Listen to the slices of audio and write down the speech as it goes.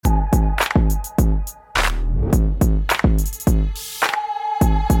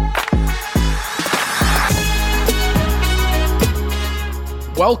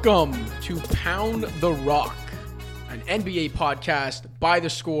Welcome to Pound the Rock, an NBA podcast by The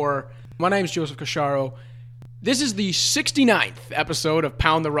Score. My name is Joseph Cacharo. This is the 69th episode of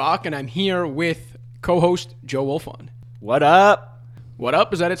Pound the Rock, and I'm here with co-host Joe Wolfond. What up? What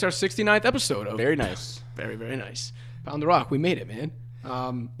up is that it's our 69th episode of Very nice. Very, very nice. Pound the Rock, we made it, man.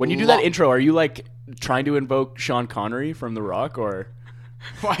 When you do that intro, are you like trying to invoke Sean Connery from The Rock, or?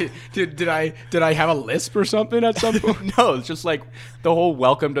 Why did I have a lisp or something at some point? No, it's just like the whole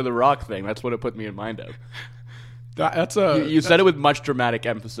 "Welcome to The Rock" thing. That's what it put me in mind of. That's You said it with much dramatic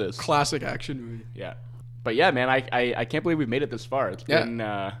emphasis. Classic action movie. Yeah, but yeah, man, I can't believe we've made it this far. It's been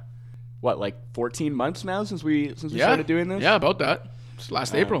like 14 months now since we started doing this. Yeah, about that. It's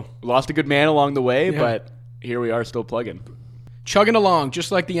last April. Lost a good man along the way, Yeah. but here we are still plugging. Chugging along,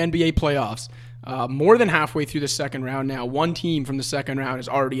 just like the NBA playoffs. More than halfway through the second round now. One team from the second round is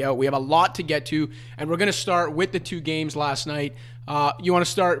already out. We have a lot to get to, and we're going to start with the two games last night. You want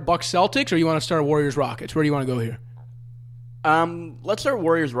to start Bucks Celtics, or you want to start Warriors Rockets? Where do you want to go here? Let's start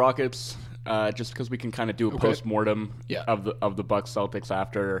Warriors Rockets, just because we can kind of do a post-mortem Yeah. of the Bucks Celtics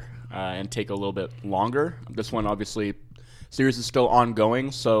after and take a little bit longer. This one, obviously, series is still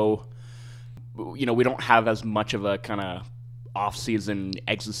ongoing, so we don't have as much of a kind of off-season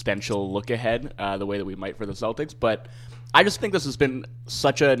existential look ahead the way that we might for the Celtics, but I just think this has been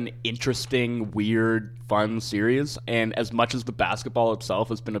such an interesting, weird, fun series, and as much as the basketball itself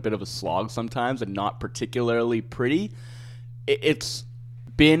has been a bit of a slog sometimes and not particularly pretty, it's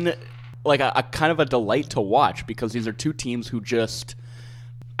been like a kind of a delight to watch, because these are two teams who just,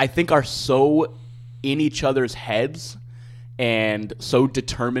 I think, are so in each other's heads and so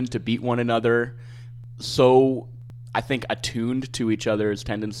determined to beat one another, so I think attuned to each other's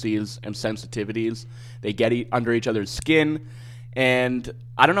tendencies and sensitivities. They get under each other's skin, and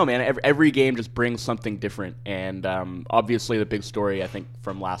I don't know, man. Every game just brings something different, and obviously the big story I think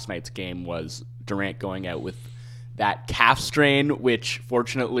from last night's game was Durant going out with that calf strain, which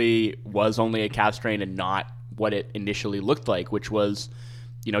fortunately was only a calf strain and not what it initially looked like, which was,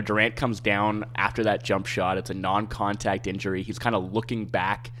 Durant comes down after that jump shot. It's a non-contact injury. He's kind of looking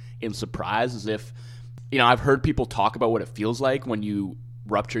back in surprise, as if, I've heard people talk about what it feels like when you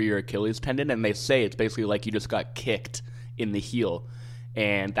rupture your Achilles tendon, and they say it's basically like you just got kicked in the heel.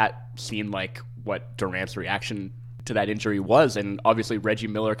 And that seemed like what Durant's reaction to that injury was. And obviously Reggie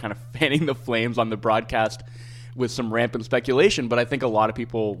Miller kind of fanning the flames on the broadcast with some rampant speculation, but I think a lot of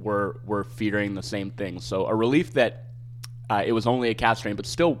people were fearing the same thing. So a relief that it was only a calf strain, but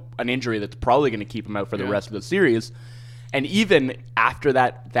still an injury that's probably going to keep him out for the rest of the series. And even after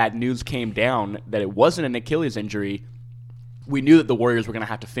that news came down that it wasn't an Achilles injury, we knew that the Warriors were going to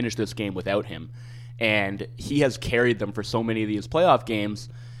have to finish this game without him. And he has carried them for so many of these playoff games.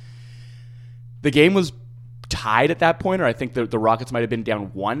 The game was tied at that point, or I think the Rockets might have been down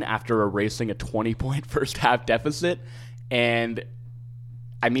 1 after erasing a 20-point first-half deficit. And,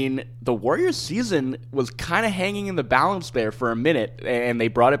 I mean, the Warriors' season was kind of hanging in the balance there for a minute, and they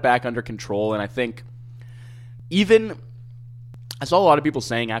brought it back under control. And I think I saw a lot of people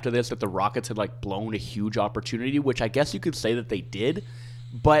saying after this that the Rockets had blown a huge opportunity, which I guess you could say that they did.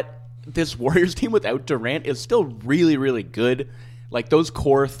 But this Warriors team without Durant is still really, really good. Those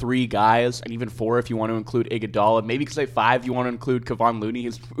core 3 guys, and even 4 if you want to include Iguodala. Maybe you could say 5 if you want to include Kevon Looney,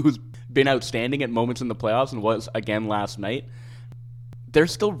 who's been outstanding at moments in the playoffs and was again last night. They're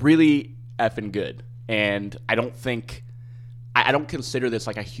still really effing good. And I don't consider this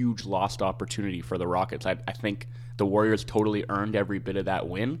a huge lost opportunity for the Rockets. I think the Warriors totally earned every bit of that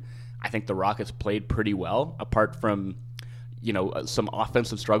win. I think the Rockets played pretty well, apart from, some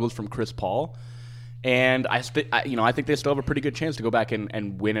offensive struggles from Chris Paul. And I think they still have a pretty good chance to go back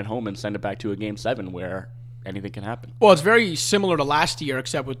and win at home and send it back to a Game 7 where anything can happen. Well, it's very similar to last year,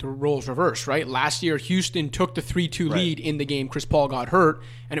 except with the roles reversed, right? Last year, Houston took the 3-2 lead in the game. Chris Paul got hurt,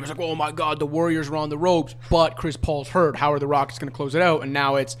 and it was oh my God, the Warriors were on the ropes, but Chris Paul's hurt. How are the Rockets going to close it out? And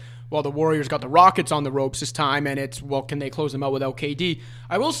now it's, the Warriors got the Rockets on the ropes this time, and it's, can they close them out without KD?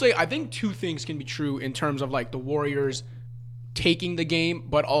 I will say, I think 2 things can be true in terms of the Warriors taking the game,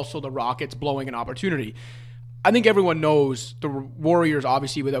 but also the Rockets blowing an opportunity. I think everyone knows the Warriors,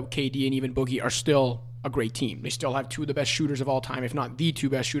 obviously without KD and even Boogie, are still a great team. They still have 2 of the best shooters of all time, if not the 2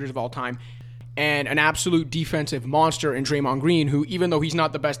 best shooters of all time, and an absolute defensive monster in Draymond Green, who, even though he's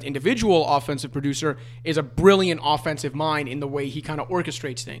not the best individual offensive producer, is a brilliant offensive mind in the way he kind of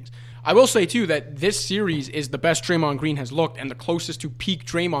orchestrates things. I will say, too, that this series is the best Draymond Green has looked and the closest to peak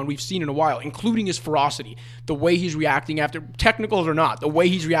Draymond we've seen in a while, including his ferocity, the way he's reacting after, technicals or not, the way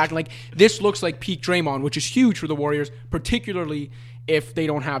he's reacting. This looks like peak Draymond, which is huge for the Warriors, particularly if they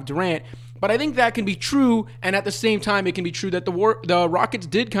don't have Durant. But I think that can be true, and at the same time, it can be true that the Rockets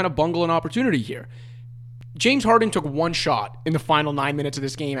did kind of bungle an opportunity here. James Harden took one shot in the final 9 minutes of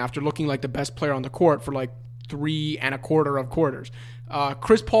this game after looking like the best player on the court for like 3 1/4 quarters.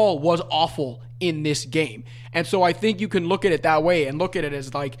 Chris Paul was awful in this game. And so I think you can look at it that way and look at it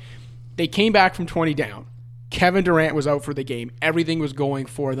as like they came back from 20 down. Kevin Durant was out for the game. Everything was going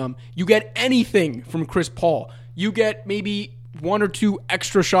for them. You get anything from Chris Paul. You get maybe 1 or 2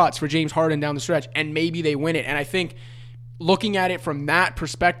 extra shots for James Harden down the stretch, and maybe they win it. And I think looking at it from that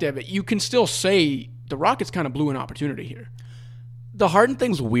perspective, you can still say the Rockets kind of blew an opportunity here. The Harden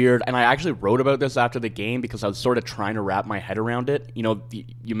thing's weird, and I actually wrote about this after the game because I was sort of trying to wrap my head around it. You know,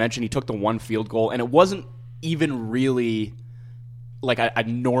 you mentioned he took the 1 field goal, and it wasn't even really like a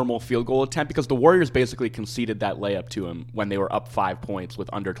normal field goal attempt because the Warriors basically conceded that layup to him when they were up 5 points with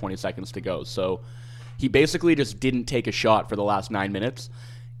under 20 seconds to go. So he basically just didn't take a shot for the last 9 minutes,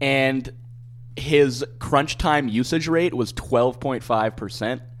 and his crunch time usage rate was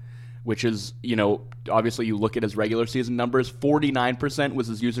 12.5%, which is, you know, obviously you look at his regular season numbers, 49% was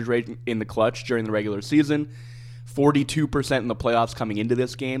his usage rate in the clutch during the regular season, 42% in the playoffs coming into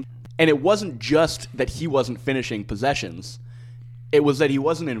this game. And it wasn't just that he wasn't finishing possessions. It was that he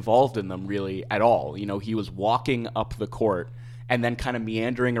wasn't involved in them really at all. You know, he was walking up the court and then kind of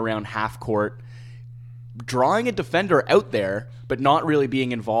meandering around half court, drawing a defender out there, but not really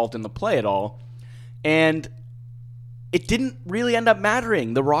being involved in the play at all. And it didn't really end up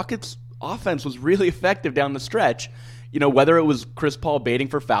mattering. The Rockets' offense was really effective down the stretch. You know, whether it was Chris Paul baiting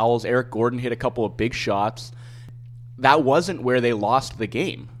for fouls, Eric Gordon hit a couple of big shots, that wasn't where they lost the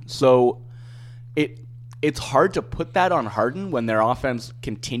game. So it's hard to put that on Harden when their offense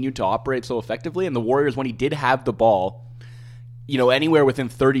continued to operate so effectively. And the Warriors, when he did have the ball, you know, anywhere within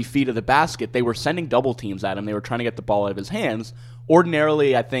 30 feet of the basket, they were sending double teams at him. They were trying to get the ball out of his hands.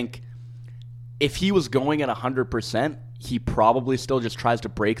 Ordinarily, I think if he was going at 100%, he probably still just tries to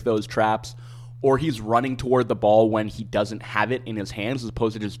break those traps, or he's running toward the ball when he doesn't have it in his hands as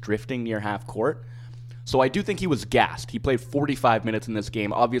opposed to just drifting near half court. So I do think he was gassed. He played 45 minutes in this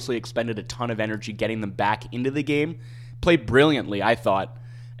game, obviously expended a ton of energy getting them back into the game. Played brilliantly, I thought,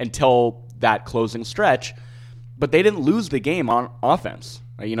 until that closing stretch. But they didn't lose the game on offense.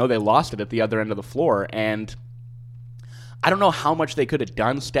 You know, they lost it at the other end of the floor. And I don't know how much they could have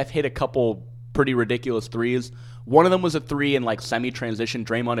done. Steph hit a couple pretty ridiculous threes. One of them was a 3 in like semi-transition.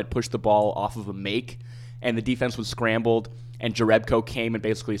 Draymond had pushed the ball off of a make, and the defense was scrambled. And Jerebko came and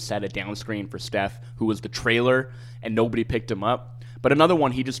basically set a down screen for Steph, who was the trailer, and nobody picked him up. But another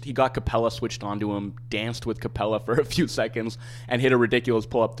one, he got Capella switched onto him, danced with Capella for a few seconds, and hit a ridiculous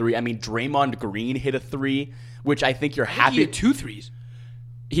pull-up 3. I mean, Draymond Green hit a 3, which I think you're happy. He hit 2 threes.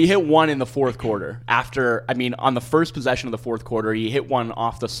 He hit one in the fourth quarter. On the first possession of the fourth quarter, he hit one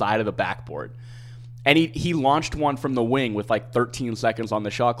off the side of the backboard. And he launched one from the wing with like 13 seconds on the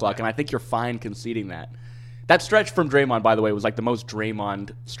shot clock, and I think you're fine conceding that. That stretch from Draymond, by the way, was like the most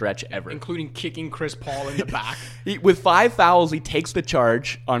Draymond stretch ever. Including kicking Chris Paul in the back. With 5 fouls, he takes the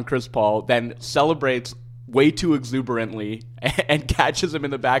charge on Chris Paul, then celebrates way too exuberantly and catches him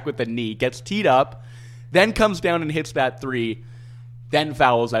in the back with a knee, gets teed up, then comes down and hits that 3, then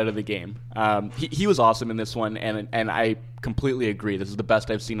fouls out of the game. He was awesome in this one, and I completely agree. This is the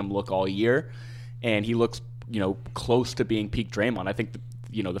best I've seen him look all year, and he looks, you know, close to being peak Draymond. I think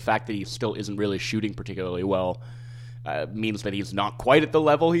the fact that he still isn't really shooting particularly well means that he's not quite at the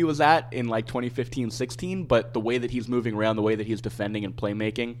level he was at in like 2015-16, but the way that he's moving around, the way that he's defending and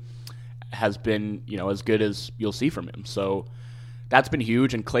playmaking has been, you know, as good as you'll see from him. So that's been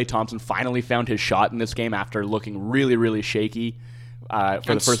huge, and Klay Thompson finally found his shot in this game after looking really, really shaky for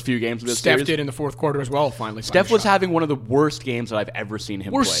the first few games of this series. Steph did in the fourth quarter as well, finally. Steph was having one of the worst games that I've ever seen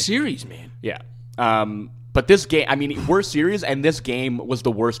him play. Worst series, man. Yeah. But this game, I mean, worst series, and this game was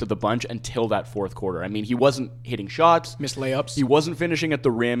the worst of the bunch until that fourth quarter. I mean, he wasn't hitting shots. Missed layups. He wasn't finishing at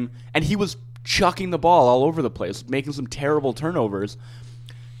the rim, and he was chucking the ball all over the place, making some terrible turnovers.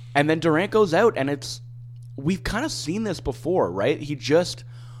 And then Durant goes out, and we've kind of seen this before, right?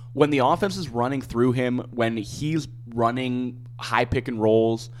 When the offense is running through him, when he's running high pick and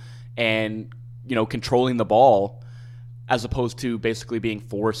rolls and, you know, controlling the ball, as opposed to basically being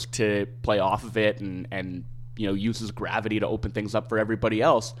forced to play off of it and you know, uses gravity to open things up for everybody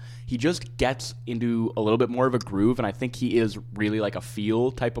else, he just gets into a little bit more of a groove, and I think he is really like a feel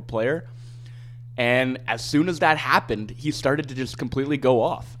type of player. And as soon as that happened, he started to just completely go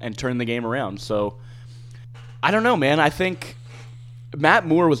off and turn the game around. So, I don't know, man. I think Matt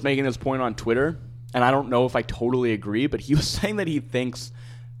Moore was making this point on Twitter, and I don't know if I totally agree, but he was saying that he thinks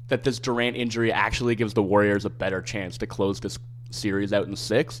that this Durant injury actually gives the Warriors a better chance to close this series out in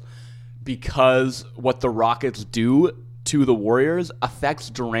 6, because what the Rockets do to the Warriors affects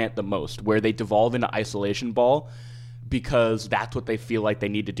Durant the most, where they devolve into isolation ball because that's what they feel like they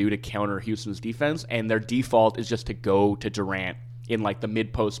need to do to counter Houston's defense, and their default is just to go to Durant in like the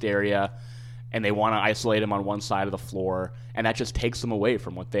mid-post area, and they want to isolate him on one side of the floor, and that just takes them away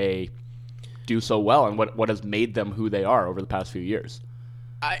from what they do so well and what has made them who they are over the past few years.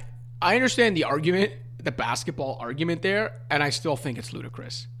 I understand the argument, the basketball argument there, and I still think it's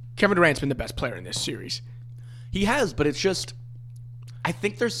ludicrous. Kevin Durant's been the best player in this series. He has, but it's just, I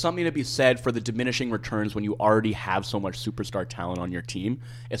think there's something to be said for the diminishing returns when you already have so much superstar talent on your team,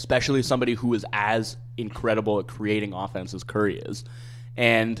 especially somebody who is as incredible at creating offense as Curry is.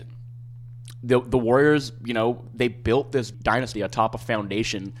 And the Warriors, you know, they built this dynasty atop a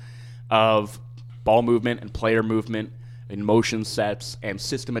foundation of ball movement and player movement and motion sets and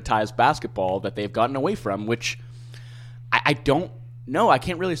systematized basketball that they've gotten away from, which I don't know. I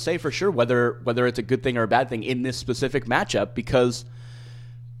can't really say for sure whether it's a good thing or a bad thing in this specific matchup, because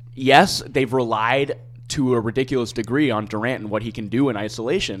yes, they've relied to a ridiculous degree on Durant and what he can do in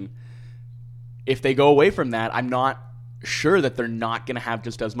isolation. If they go away from that, I'm not sure that they're not going to have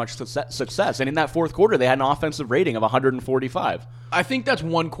just as much success. And in that fourth quarter, they had an offensive rating of 145. I think that's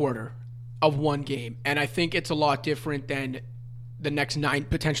one quarter of one game, and I think it's a lot different than the next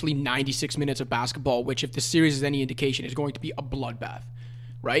potentially 96 minutes of basketball, which, if the series is any indication, is going to be a bloodbath,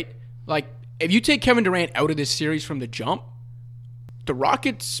 right? Like, if you take Kevin Durant out of this series from the jump, the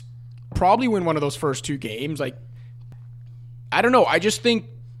Rockets probably win one of those first two games. Like, I don't know. I just think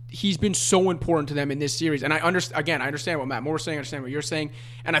he's been so important to them in this series. And I understand what Matt Moore was saying, I understand what you're saying,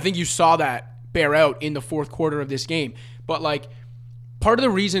 and I think you saw that bear out in the fourth quarter of this game. But, like, part of the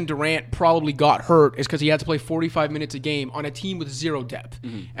reason Durant probably got hurt is because he had to play 45 minutes a game on a team with zero depth.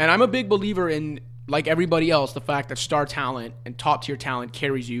 Mm-hmm. And I'm a big believer in, like everybody else, the fact that star talent and top-tier talent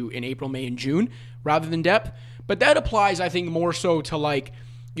carries you in April, May, and June rather than depth. But that applies, I think, more so to, like,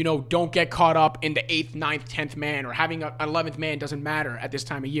 you know, don't get caught up in the 8th, 9th, 10th man, or having an 11th man doesn't matter at this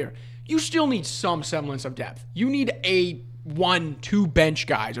time of year. You still need some semblance of depth. You need 1-2 bench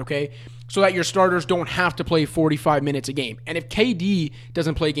guys, okay? So that your starters don't have to play 45 minutes a game. And if KD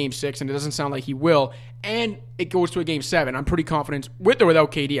doesn't play Game 6, and it doesn't sound like he will, and it goes to a Game 7, I'm pretty confident, with or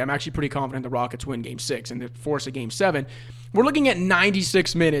without KD, I'm actually pretty confident the Rockets win Game 6 and force a Game 7. We're looking at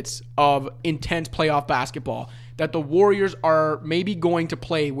 96 minutes of intense playoff basketball that the Warriors are maybe going to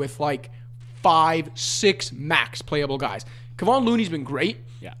play with like 5-6 max playable guys. Kevon Looney's been great,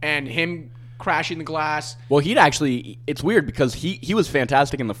 and him crashing the glass. Well, it's weird because he was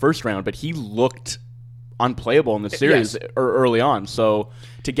fantastic in the first round, but he looked unplayable in the series early on. So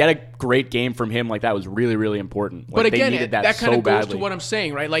to get a great game from him like that was really, really important. Like, but again, they needed that kind of so goes badly. to what I'm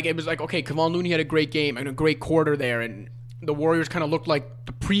saying, right? Like, it was like, okay, Kevon Looney had a great game and a great quarter there, and the Warriors kind of looked like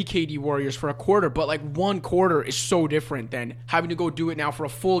the pre-KD Warriors for a quarter, but like one quarter is so different than having to go do it now for a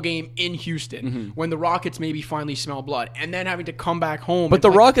full game in Houston when the Rockets maybe finally smell blood, and then having to come back home. But the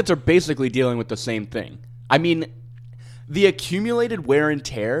Rockets are basically dealing with the same thing. I mean, the accumulated wear and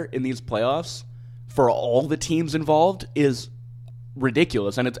tear in these playoffs for all the teams involved is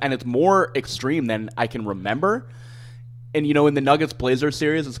ridiculous, and it's more extreme than I can remember. And, you know, in the Nuggets-Blazers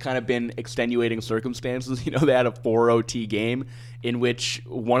series, it's kind of been extenuating circumstances. You know, they had a 4 OT game in which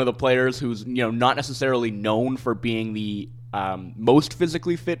one of the players who's, you know, not necessarily known for being the most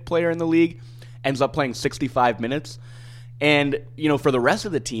physically fit player in the league ends up playing 65 minutes. And, you know, for the rest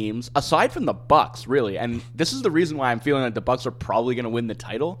of the teams, aside from the Bucks, really, and this is the reason why I'm feeling like the Bucks are probably going to win the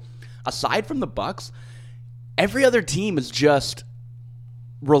title, aside from the Bucks, every other team is just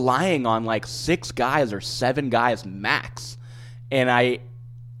relying on like 6 guys or 7 guys max. And I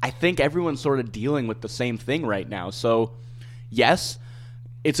think everyone's sort of dealing with the same thing right now. So, yes,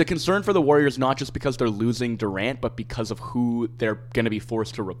 it's a concern for the Warriors, not just because they're losing Durant, but because of who they're going to be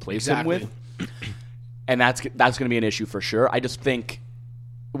forced to replace him with. And that's going to be an issue for sure. I just think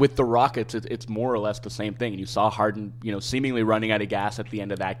with the Rockets, it's more or less the same thing. And you saw Harden, you know, seemingly running out of gas at the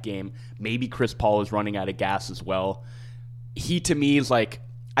end of that game. Maybe Chris Paul is running out of gas as well. He, to me, is like,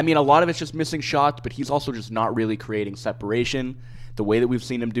 I mean, a lot of it's just missing shots, but he's also just not really creating separation the way that we've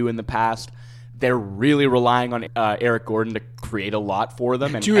seen him do in the past. They're really relying on Eric Gordon to create a lot for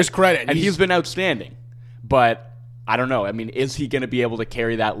them. And, to his credit. And he's been outstanding. But I don't know. I mean, is he going to be able to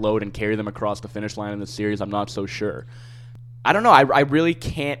carry that load and carry them across the finish line in the series? I'm not so sure. I don't know. I really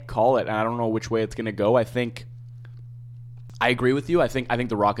can't call it, and I don't know which way it's going to go. I agree with you. I think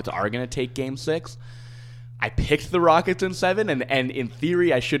the Rockets are going to take Game 6. I picked the Rockets in 7, and in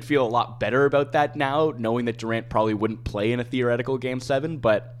theory, I should feel a lot better about that now, knowing that Durant probably wouldn't play in a theoretical Game 7,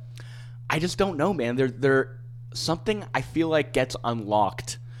 but I just don't know, man. There something I feel like gets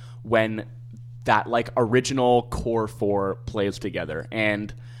unlocked when that like original core four plays together.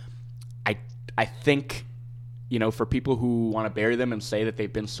 And I think, for people who want to bury them and say that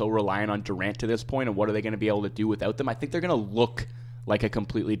they've been so reliant on Durant to this point and what are they going to be able to do without them, I think they're going to look like a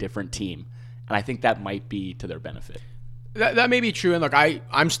completely different team. And I think that might be to their benefit. That may be true. And look,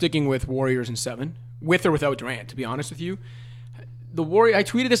 I'm sticking with Warriors in 7, with or without Durant, to be honest with you. I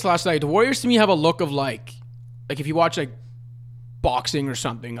tweeted this last night. The Warriors to me have a look of like if you watch like boxing or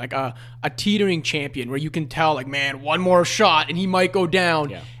something, like a teetering champion where you can tell like, man, one more shot and he might go down.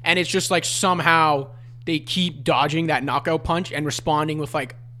 Yeah. And it's just like somehow they keep dodging that knockout punch and responding with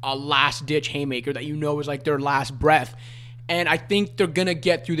like a last ditch haymaker that is like their last breath. And I think they're going to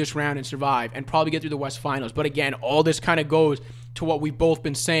get through this round and survive and probably get through the West Finals. But again, all this kind of goes to what we've both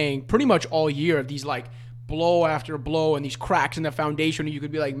been saying pretty much all year, of these like blow after blow and these cracks in the foundation. And you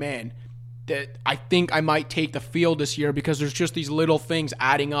could be like, man, that I think I might take the field this year because there's just these little things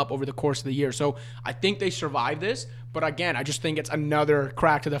adding up over the course of the year. So I think they survive this. But again, I just think it's another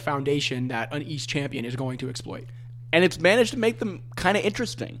crack to the foundation that an East champion is going to exploit. And it's managed to make them kind of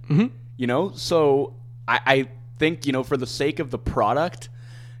interesting, So I think, for the sake of the product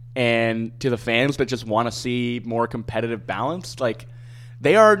and to the fans that just want to see more competitive balance, like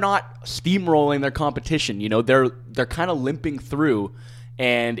they are not steamrolling their competition. They're kind of limping through.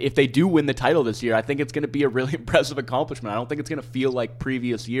 And if they do win the title this year, I think it's going to be a really impressive accomplishment. I don't think it's going to feel like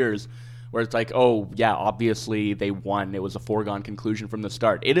previous years where it's like, oh, yeah, obviously they won. It was a foregone conclusion from the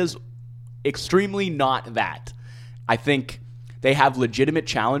start. It is extremely not that. I think they have legitimate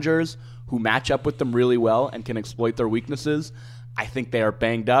challengers who match up with them really well and can exploit their weaknesses. I think they are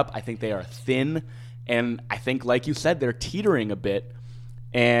banged up. I think they are thin. And I think, like you said, they're teetering a bit.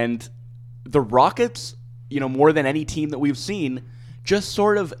 And the Rockets, more than any team that we've seen, just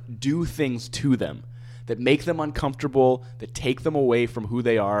sort of do things to them that make them uncomfortable, that take them away from who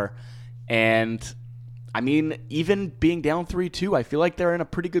they are. And, I mean, even being down 3-2, I feel like they're in a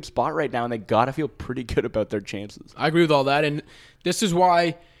pretty good spot right now, and they got to feel pretty good about their chances. I agree with all that, and this is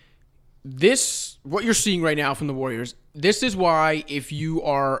why what you're seeing right now from the Warriors, this is why if you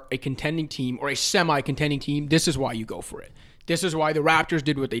are a contending team or a semi-contending team, this is why you go for it. This is why the Raptors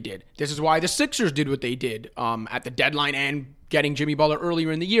did what they did. This is why the Sixers did what they did at the deadline and getting Jimmy Butler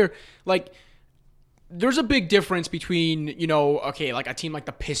earlier in the year. Like, there's a big difference between, like a team like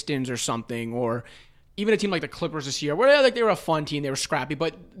the Pistons or something, or even a team like the Clippers this year, where like they were a fun team, they were scrappy,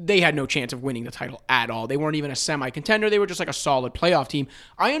 but they had no chance of winning the title at all. They weren't even a semi-contender. They were just like a solid playoff team.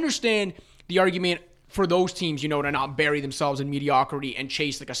 I understand the argument for those teams, to not bury themselves in mediocrity and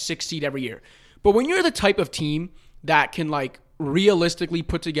chase like a 6 seed every year. But when you're the type of team that can like realistically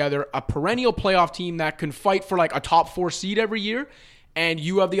put together a perennial playoff team that can fight for like a top 4 seed every year, and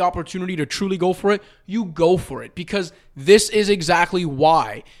you have the opportunity to truly go for it, you go for it, because this is exactly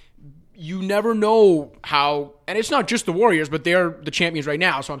why. You never know how, and it's not just the Warriors, but they're the champions right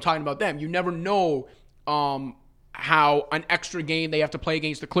now, so I'm talking about them. You never know how an extra game they have to play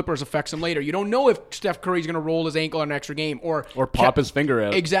against the Clippers affects them later. You don't know if Steph Curry's going to roll his ankle on an extra game or pop his finger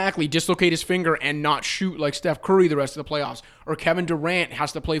out. Exactly, dislocate his finger and not shoot like Steph Curry the rest of the playoffs. Or Kevin Durant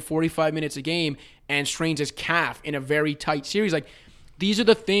has to play 45 minutes a game and strains his calf in a very tight series. Like, these are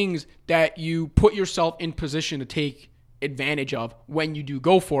the things that you put yourself in position to take advantage of when you do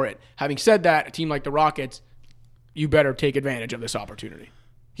go for it. Having said that, a team like the Rockets, you better take advantage of this opportunity.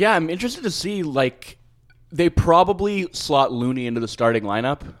 Yeah, I'm interested to see, like, they probably slot Looney into the starting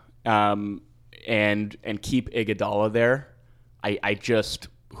lineup and keep Iguodala there. I just,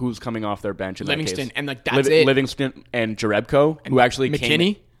 who's coming off their bench in Livingston, that case? and like that's it. Livingston and Jerebko, who actually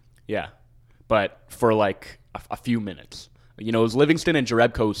McKinney? Yeah, but for like a few minutes. It was Livingston and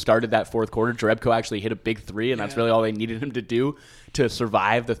Jerebko who started that fourth quarter. Jerebko actually hit a big three, and that's really all they needed him to do to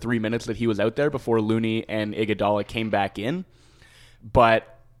survive the 3 minutes that he was out there before Looney and Iguodala came back in.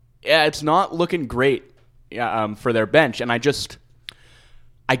 But, yeah, it's not looking great for their bench. And I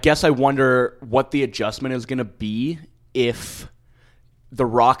guess I wonder what the adjustment is going to be if the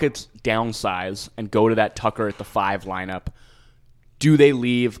Rockets downsize and go to that Tucker at the 5 lineup. Do they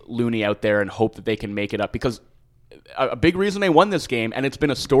leave Looney out there and hope that they can make it up? Because a big reason they won this game, and it's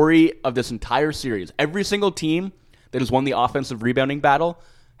been a story of this entire series, every single team that has won the offensive rebounding battle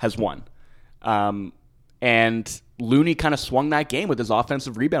has won. And Looney kind of swung that game with his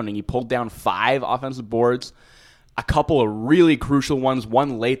offensive rebounding. He pulled down 5 offensive boards, a couple of really crucial ones,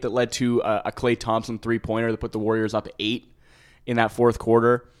 one late that led to a Klay Thompson three-pointer that put the Warriors up 8 in that fourth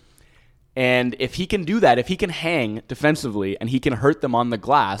quarter. And if he can do that, if he can hang defensively and he can hurt them on the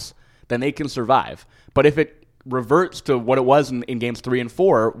glass, then they can survive. But if it reverts to what it was in games 3 and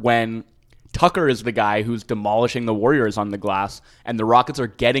 4, when Tucker is the guy who's demolishing the Warriors on the glass, and the Rockets are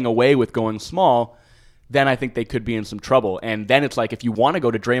getting away with going small, then I think they could be in some trouble. And then it's like, if you want to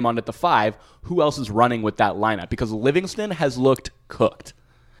go to Draymond at the 5, who else is running with that lineup? Because Livingston has looked cooked.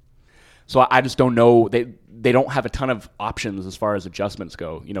 So I just don't know. They don't have a ton of options as far as adjustments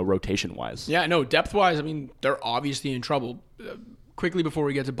go, rotation-wise. Yeah, no, depth-wise, I mean, they're obviously in trouble. Quickly before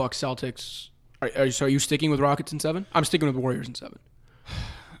we get to Bucks Celtics, are you sticking with Rockets in 7? I'm sticking with Warriors in 7.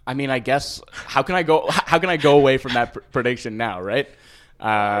 I mean, I guess how can I go away from that prediction now, right?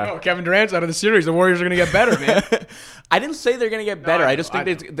 Kevin Durant's out of the series. The Warriors are going to get better, man. I didn't say they're going to get better. I just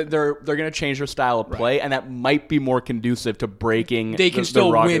think they're going to change their style of play, and that might be more conducive to breaking. They can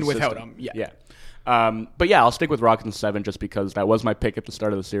still win without system. them. Yeah. But yeah, I'll stick with Rockets in 7 just because that was my pick at the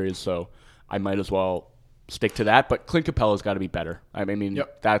start of the series, so I might as well stick to that. But Clint Capella's got to be better. I mean,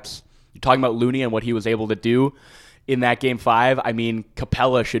 that's you're talking about Looney and what he was able to do in that Game 5. I mean,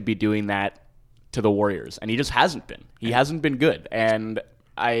 Capella should be doing that to the Warriors, and he just hasn't been. He hasn't been good, and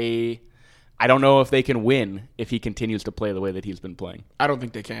I don't know if they can win if he continues to play the way that he's been playing. I don't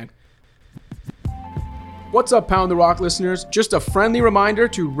think they can. What's up, Pound the Rock listeners? Just a friendly reminder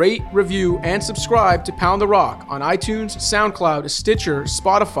to rate, review, and subscribe to Pound the Rock on iTunes, SoundCloud, Stitcher,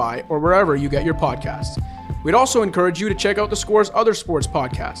 Spotify, or wherever you get your podcasts. We'd also encourage you to check out the Score's other sports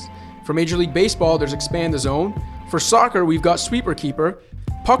podcasts. For Major League Baseball, there's Expand the Zone. For soccer, we've got Sweeper Keeper.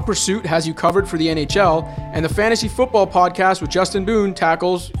 Puck Pursuit has you covered for the NHL, and the Fantasy Football Podcast with Justin Boone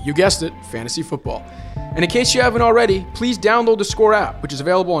tackles, you guessed it, fantasy football. And in case you haven't already, please download the Score app, which is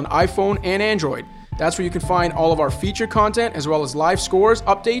available on iPhone and Android. That's where you can find all of our featured content, as well as live scores,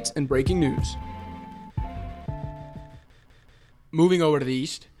 updates, and breaking news. Moving over to the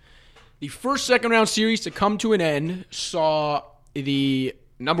East, the first second-round series to come to an end saw the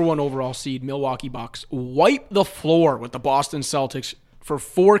number 1 overall seed Milwaukee Bucks wipe the floor with the Boston Celtics for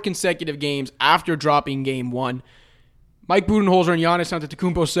 4 consecutive games after dropping Game 1. Mike Budenholzer and Giannis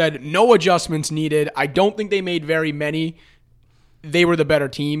Antetokounmpo said no adjustments needed. I don't think they made very many. They were the better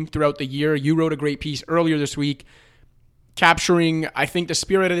team throughout the year. You wrote a great piece earlier this week capturing, I think, the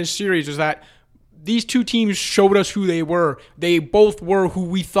spirit of this series is that these two teams showed us who they were. They both were who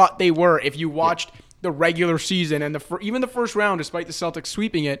we thought they were. If you watched the regular season and even the first round, despite the Celtics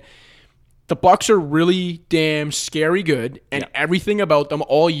sweeping it, the Bucks are really damn scary good, and everything about them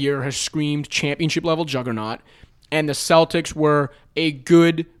all year has screamed championship-level juggernaut, and the Celtics were a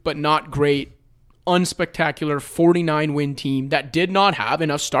good but not great, unspectacular 49-win team that did not have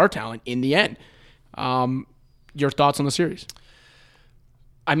enough star talent in the end. Your thoughts on the series?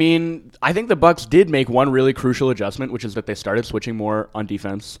 I mean, I think the Bucks did make one really crucial adjustment, which is that they started switching more on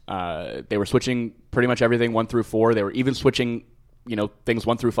defense. They were switching pretty much everything 1 through 4. They were even switching things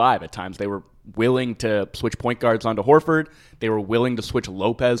 1 through 5 at times. They were willing to switch point guards onto Horford. They were willing to switch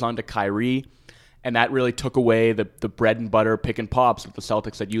Lopez onto Kyrie. And that really took away the bread and butter pick and pops that the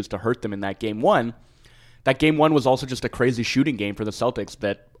Celtics had used to hurt them in that Game 1. That Game 1 was also just a crazy shooting game for the Celtics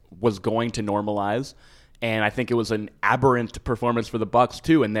that was going to normalize. And I think it was an aberrant performance for the Bucks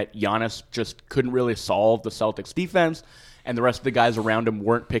too, in that Giannis just couldn't really solve the Celtics defense, and the rest of the guys around him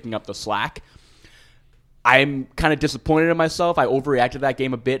weren't picking up the slack. I'm kind of disappointed in myself. I overreacted that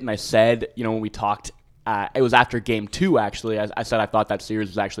game a bit, and I said, when we talked, it was after Game 2, actually, I said I thought that series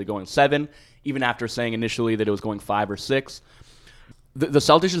was actually going 7, even after saying initially that it was going 5 or 6. The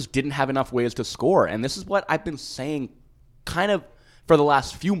Celtics just didn't have enough ways to score, and this is what I've been saying kind of for the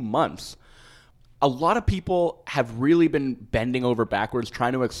last few months. A lot of people have really been bending over backwards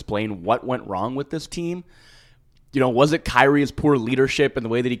trying to explain what went wrong with this team. Was it Kyrie's poor leadership and the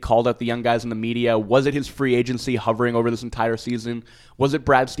way that he called out the young guys in the media? Was it his free agency hovering over this entire season? Was it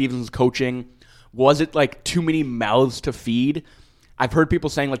Brad Stevens' coaching? Was it too many mouths to feed? I've heard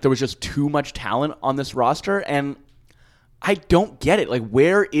people saying there was just too much talent on this roster, and I don't get it.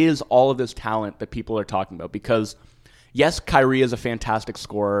 Where is all of this talent that people are talking about? Because yes, Kyrie is a fantastic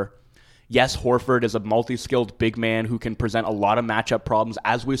scorer. Yes, Horford is a multi-skilled big man who can present a lot of matchup problems,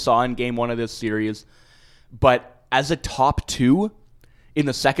 as we saw in Game 1 of this series. But as a top 2 in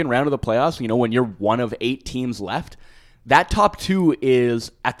the second round of the playoffs, when you're one of 8 teams left, that top 2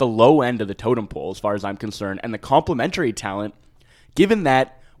 is at the low end of the totem pole as far as I'm concerned. And the complementary talent, given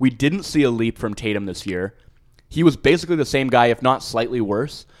that we didn't see a leap from Tatum this year, he was basically the same guy, if not slightly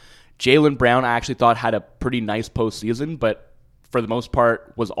worse. Jaylen Brown, I actually thought, had a pretty nice postseason, but for the most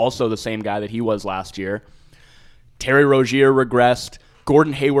part, was also the same guy that he was last year. Terry Rozier regressed.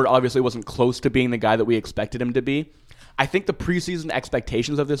 Gordon Hayward obviously wasn't close to being the guy that we expected him to be. I think the preseason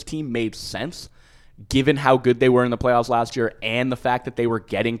expectations of this team made sense, given how good they were in the playoffs last year and the fact that they were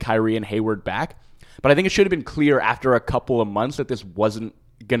getting Kyrie and Hayward back. But I think it should have been clear after a couple of months that this wasn't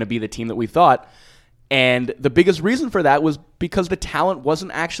going to be the team that we thought. And the biggest reason for that was because the talent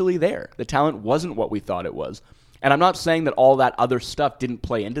wasn't actually there. The talent wasn't what we thought it was. And I'm not saying that all that other stuff didn't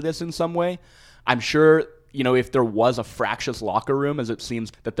play into this in some way. I'm sure, if there was a fractious locker room, as it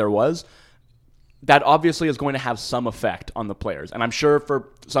seems that there was, that obviously is going to have some effect on the players. And I'm sure for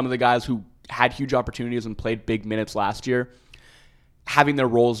some of the guys who had huge opportunities and played big minutes last year, having their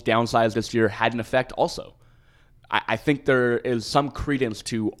roles downsized this year had an effect also. I think there is some credence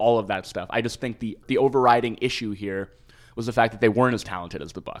to all of that stuff. I just think the overriding issue here was the fact that they weren't as talented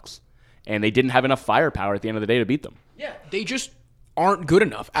as the Bucks. And they didn't have enough firepower at the end of the day to beat them. Yeah, they just aren't good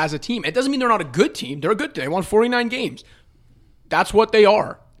enough as a team. It doesn't mean they're not a good team. They're a good team. They won 49 games. That's what they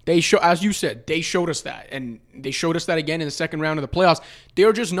are. As you said, they showed us that. And they showed us that again in the second round of the playoffs.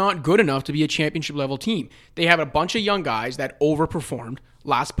 They're just not good enough to be a championship-level team. They have a bunch of young guys that overperformed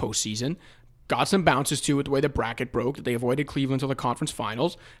last postseason. Got some bounces, too, with the way the bracket broke. They avoided Cleveland until the conference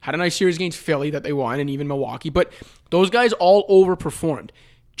finals. Had a nice series against Philly that they won, and even Milwaukee. But those guys all overperformed.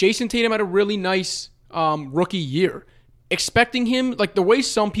 Jason Tatum had a really nice rookie year. Expecting him, like the way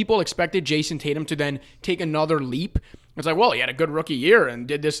some people expected Jason Tatum to then take another leap, it's like, well, he had a good rookie year and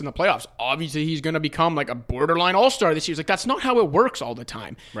did this in the playoffs. Obviously, he's going to become like a borderline all-star this year. It's like, that's not how it works all the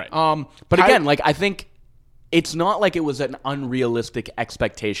time. Right. But again, I think it's not like it was an unrealistic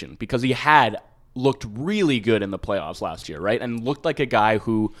expectation because he had looked really good in the playoffs last year, right? And looked like a guy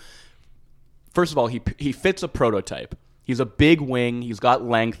who, first of all, he fits a prototype. He's a big wing. He's got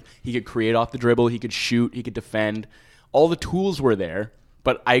length. He could create off the dribble. He could shoot. He could defend. All the tools were there.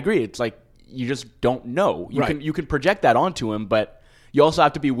 But I agree. It's like you just don't know. You can project that onto him, but you also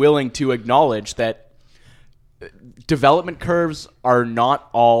have to be willing to acknowledge that development curves are not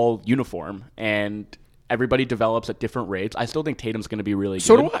all uniform, and everybody develops at different rates. I still think Tatum's going to be really good.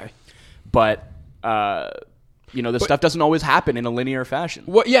 So do I. But, this stuff doesn't always happen in a linear fashion.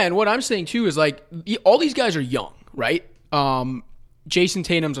 And what I'm saying, too, is like all these guys are young, right? Jason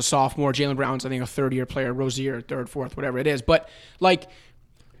Tatum's a sophomore. Jaylen Brown's, I think, a third-year player. Rozier, third, fourth, whatever it is. But,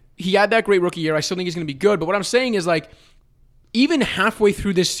 he had that great rookie year. I still think he's going to be good. But what I'm saying is, even halfway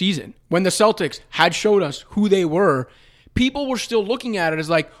through this season, when the Celtics had showed us who they were, people were still looking at it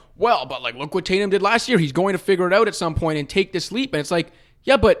as well, but look what Tatum did last year. He's going to figure it out at some point and take this leap. And it's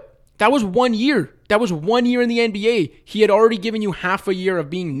yeah, but that was 1 year. That was 1 year in the NBA. He had already given you half a year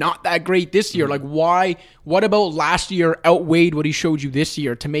of being not that great this year. Why? What about last year outweighed what he showed you this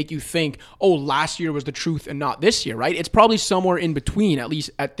year to make you think, oh, last year was the truth and not this year, right? It's probably somewhere in between, at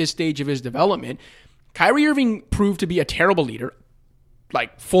least at this stage of his development. Kyrie Irving proved to be a terrible leader,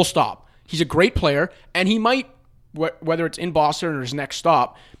 full stop. He's a great player, and he might, whether it's in Boston or his next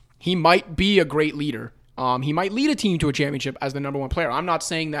stop, he might be a great leader. He might lead a team to a championship as the number one player. I'm not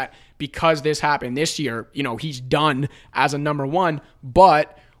saying that because this happened this year, he's done as a number one.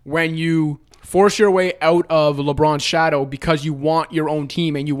 But when you force your way out of LeBron's shadow because you want your own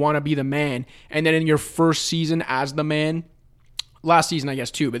team and you want to be the man, and then in your first season as the man, last season I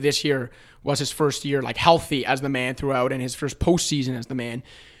guess too, but this year was his first year healthy as the man throughout and his first postseason as the man,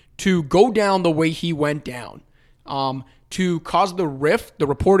 to go down the way he went down, to cause the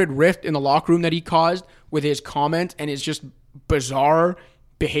reported rift in the locker room that he caused with his comments and his just bizarre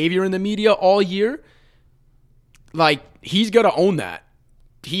behavior in the media all year, he's got to own that.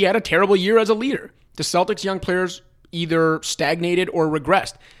 He had a terrible year as a leader. The Celtics' young players either stagnated or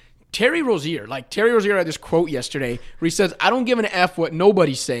regressed. Terry Rozier had this quote yesterday where he says, I don't give an F what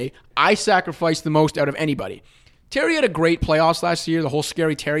nobody say. I sacrifice the most out of anybody. Terry had a great playoffs last year. The whole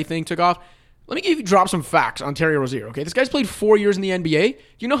Scary Terry thing took off. Let me drop some facts on Terry Rozier, okay? This guy's played 4 years in the NBA. Do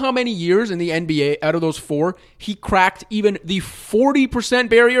you know how many years in the NBA out of those 4 he cracked even the 40%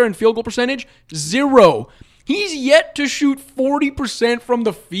 barrier in field goal percentage? 0. He's yet to shoot 40% from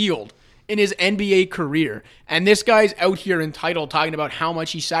the field in his NBA career. And this guy's out here entitled talking about how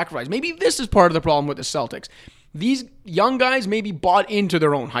much he sacrificed. Maybe this is part of the problem with the Celtics. These young guys maybe bought into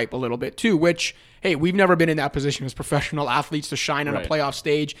their own hype a little bit too, which, hey, we've never been in that position as professional athletes to shine on a playoff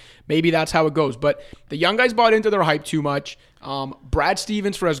stage. Maybe that's how it goes. But the young guys bought into their hype too much. Brad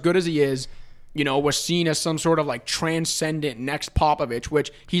Stevens, for as good as he is, was seen as some sort of transcendent next Popovich,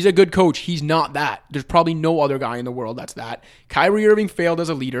 which he's a good coach. He's not that. There's probably no other guy in the world that's that. Kyrie Irving failed as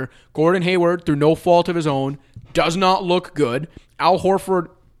a leader. Gordon Hayward, through no fault of his own, does not look good. Al Horford,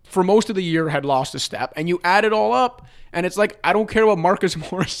 for most of the year, had lost a step. And you add it all up, and it's I don't care what Marcus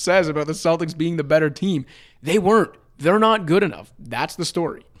Morris says about the Celtics being the better team. They weren't. They're not good enough. That's the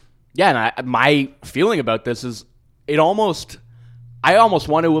story. Yeah, and my feeling about this is I almost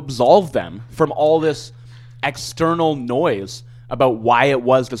want to absolve them from all this external noise about why it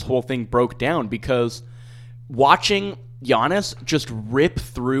was this whole thing broke down, because watching Giannis just rip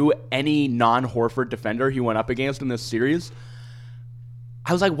through any non-Horford defender he went up against in this series,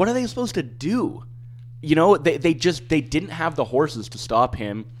 I was like, what are they supposed to do? You know, they didn't have the horses to stop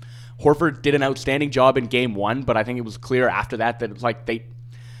him. Horford did an outstanding job in game 1, but I think it was clear after that it's like they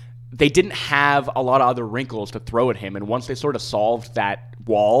didn't have a lot of other wrinkles to throw at him. And once they sort of solved that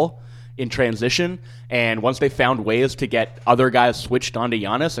wall in transition, and once they found ways to get other guys switched onto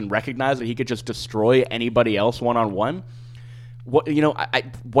Giannis and recognize that he could just destroy anybody else one-on-one,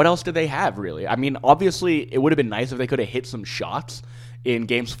 what else did they have, really? I mean, obviously, it would have been nice if they could have hit some shots in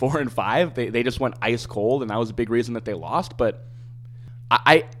games 4 and 5. They just went ice cold, and that was a big reason that they lost. But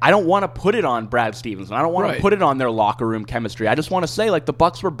I don't want to put it on Brad Stevens. I don't want to put it on their locker room chemistry. I just want to say, like, the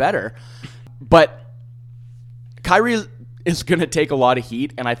Bucks were better. But Kyrie is going to take a lot of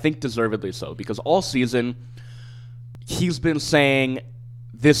heat, and I think deservedly so, because all season he's been saying,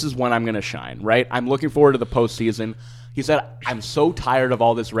 this is when I'm going to shine, right? I'm looking forward to the postseason. He said, I'm so tired of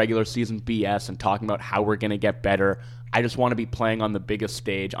all this regular season BS and talking about how we're going to get better. I just want to be playing on the biggest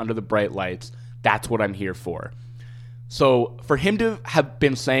stage under the bright lights. That's what I'm here for. So for him to have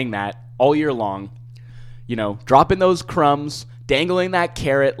been saying that all year long, you know, dropping those crumbs, dangling that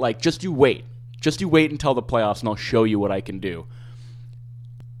carrot, like, just you wait. Just you wait until the playoffs, and I'll show you what I can do.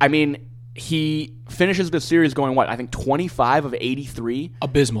 I mean, he finishes the series going, I think 25 of 83?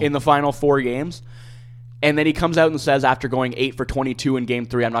 Abysmal. In the final 4 games. And then he comes out and says, after going 8 for 22 in Game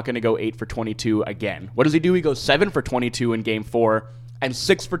 3, I'm not going to go 8 for 22 again. What does he do? He goes 7 for 22 in Game 4 and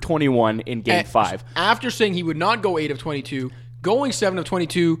 6 for 21 in Game 5. After saying he would not go 8 of 22, going 7 of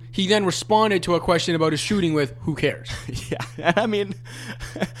 22, he then responded to a question about his shooting with, who cares? Yeah, I mean,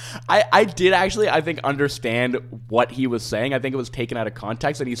 I did actually, I think, understand what he was saying. I think it was taken out of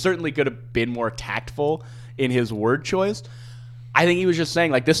context, and he certainly could have been more tactful in his word choice. I think he was just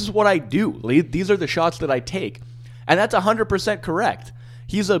saying, like, this is what I do. These are the shots that I take. And that's 100% correct.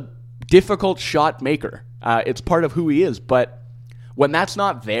 He's a difficult shot maker. It's part of who he is. But when that's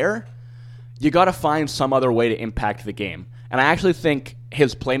not there, you got to find some other way to impact the game. And I actually think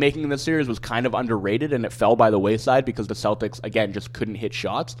his playmaking in this series was kind of underrated, and it fell by the wayside because the Celtics, again, just couldn't hit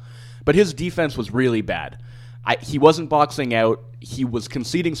shots. But his defense was really bad. He wasn't boxing out. He was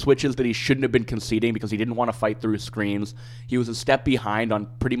conceding switches that he shouldn't have been conceding because he didn't want to fight through screens. He was a step behind on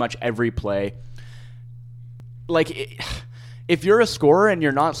pretty much every play. Like, if you're a scorer and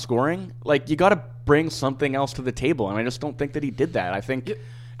you're not scoring, like, you got to bring something else to the table, and I just don't think that he did that. I think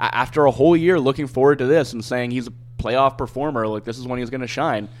after a whole year looking forward to this and saying he's a playoff performer, like, this is when he's going to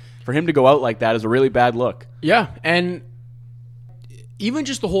shine, for him to go out like that is a really bad look. Yeah, and even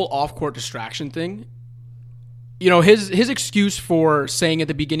just the whole off-court distraction thing, you know, his excuse for saying at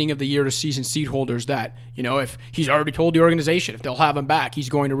the beginning of the year to season seat holders that, you know, if he's already told the organization if they'll have him back, he's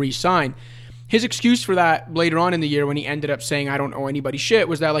going to re-sign. His excuse for that later on in the year when he ended up saying, I don't owe anybody shit,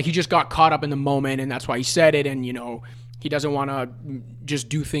 was that, like, he just got caught up in the moment and that's why he said it, and, you know, he doesn't want to just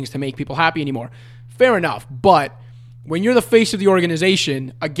do things to make people happy anymore. Fair enough, but when you're the face of the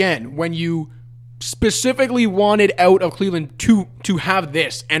organization, again, when you specifically wanted out of Cleveland to have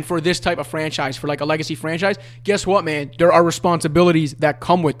this and for this type of franchise, for like a legacy franchise, guess what, man? There are responsibilities that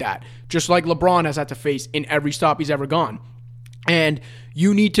come with that, just like LeBron has had to face in every stop he's ever gone. And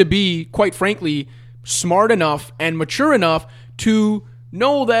you need to be, quite frankly, smart enough and mature enough to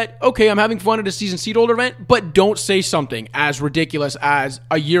know that, okay, I'm having fun at a season seat holder event, but don't say something as ridiculous as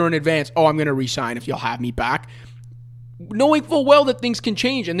a year in advance, oh, I'm going to re-sign if you'll have me back. Knowing full well that things can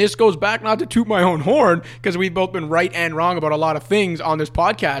change. And this goes back, not to toot my own horn, because we've both been right and wrong about a lot of things on this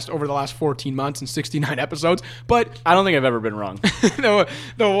podcast over the last 14 months and 69 episodes. But I don't think I've ever been wrong. The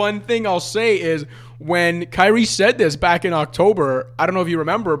one thing I'll say is when Kyrie said this back in October, I don't know if you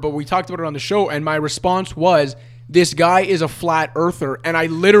remember, but we talked about it on the show, and my response was, this guy is a flat earther, and I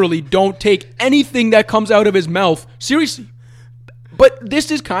literally don't take anything that comes out of his mouth seriously. But this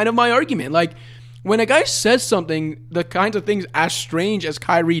is kind of my argument. Like, when a guy says something, the kinds of things as strange as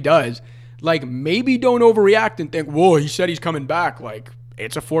Kyrie does, like, maybe don't overreact and think, whoa, he said he's coming back. Like,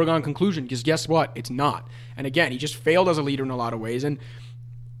 it's a foregone conclusion, because guess what? It's not. And again, he just failed as a leader in a lot of ways. And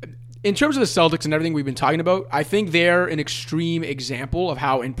in terms of the Celtics and everything we've been talking about, I think they're an extreme example of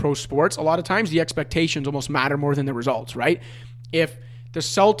how in pro sports, a lot of times the expectations almost matter more than the results, right? If the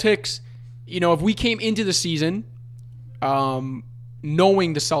Celtics, you know, if we came into the season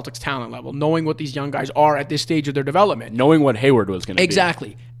knowing the Celtics talent level, knowing what these young guys are at this stage of their development. Knowing what Hayward was going to be.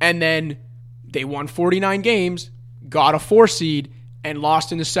 Exactly. And then they won 49 games, got a 4 seed, and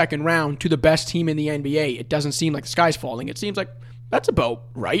lost in the second round to the best team in the NBA. It doesn't seem like the sky's falling. It seems like that's about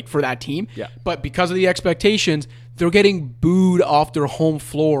right for that team. Yeah. But because of the expectations, they're getting booed off their home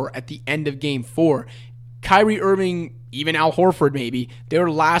floor at the end of Game 4. Kyrie Irving even Al Horford maybe, their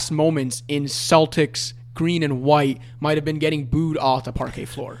last moments in Celtics green and white might have been getting booed off the parquet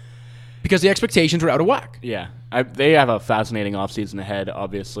floor because the expectations were out of whack. Yeah. They have a fascinating offseason ahead,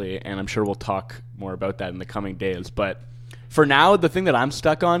 obviously, and I'm sure we'll talk more about that in the coming days. But for now, the thing that I'm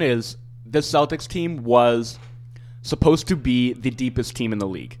stuck on is this Celtics team was supposed to be the deepest team in the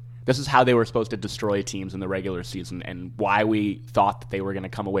league. This is how they were supposed to destroy teams in the regular season, and why we thought that they were going to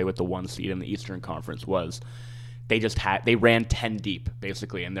come away with the 1 seed in the Eastern Conference was they ran 10 deep,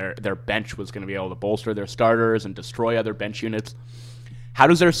 basically, and their bench was going to be able to bolster their starters and destroy other bench units. How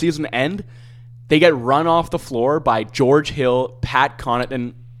does their season end? They get run off the floor by George Hill, Pat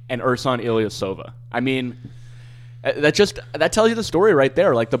Connaughton, and Ersan Ilyasova. I mean, that tells you the story right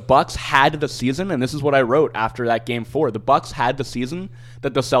there. Like, the Bucks had the season, and this is what I wrote after that Game 4. The Bucks had the season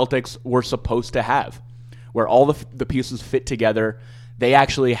that the Celtics were supposed to have, where all the pieces fit together. They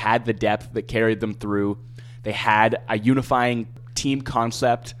actually had the depth that carried them through. They had a unifying team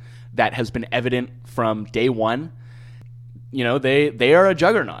concept that has been evident from day one. You know, they are a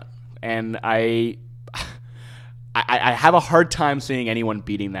juggernaut, and I have a hard time seeing anyone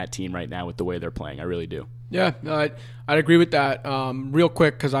beating that team right now with the way they're playing. I really do. Yeah, I'd agree with that. Real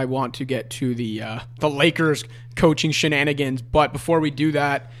quick, because I want to get to the Lakers coaching shenanigans. But before we do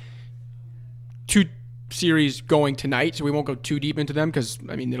that, 2 series going tonight, so we won't go too deep into them because,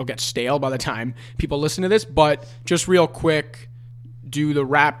 I mean, it'll get stale by the time people listen to this. But just real quick, do the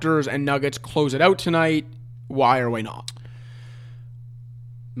Raptors and Nuggets close it out tonight? Why or why not?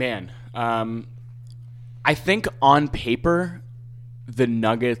 Man, I think on paper, the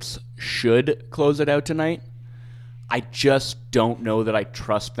Nuggets should close it out tonight. I just don't know that I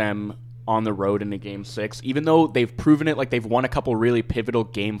trust them on the road in a Game 6. Even though they've proven it, like they've won a couple really pivotal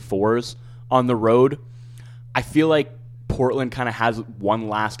Game 4s on the road, I feel like Portland kind of has one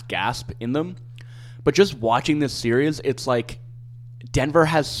last gasp in them. But just watching this series, it's like Denver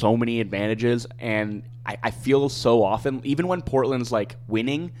has so many advantages, and I feel so often, even when Portland's like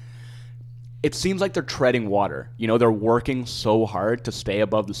winning, it seems like they're treading water. You know, they're working so hard to stay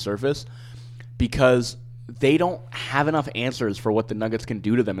above the surface because they don't have enough answers for what the Nuggets can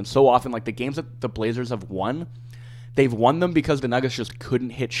do to them. And so often, like the games that the Blazers have won, they've won them because the Nuggets just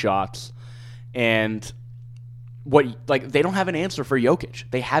couldn't hit shots. And they don't have an answer for Jokic.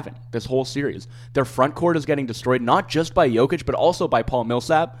 They haven't this whole series. Their front court is getting destroyed, not just by Jokic, but also by Paul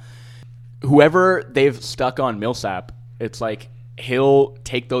Millsap. Whoever they've stuck on Millsap, it's like he'll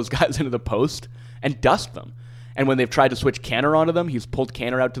take those guys into the post and dust them. And when they've tried to switch Kanter onto them, he's pulled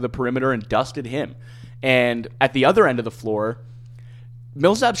Kanter out to the perimeter and dusted him. And at the other end of the floor,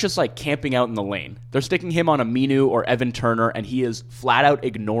 Millsap's just like camping out in the lane. They're sticking him on Aminu or Evan Turner, and he is flat out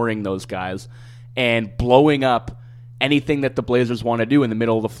ignoring those guys and blowing up anything that the Blazers want to do in the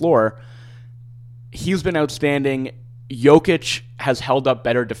middle of the floor. He's been outstanding. Jokic has held up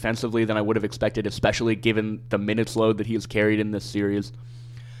better defensively than I would have expected, especially given the minutes load that he has carried in this series.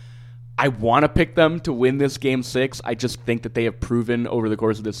 I want to pick them to win this Game 6. I just think that they have proven over the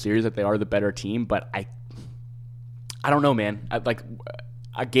course of this series that they are the better team, but I don't know, man. Like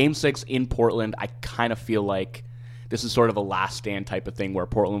a Game 6 in Portland, I kind of feel like this is sort of a last stand type of thing where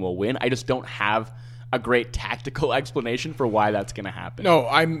Portland will win. I just don't have a great tactical explanation for why that's going to happen. No,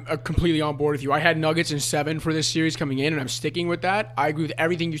 I'm completely on board with you. I had Nuggets in 7 for this series coming in, and I'm sticking with that. I agree with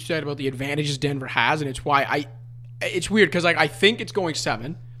everything you said about the advantages Denver has, and it's why it's weird because like I think it's going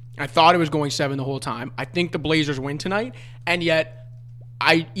 7. I thought it was going 7 the whole time. I think the Blazers win tonight, and yet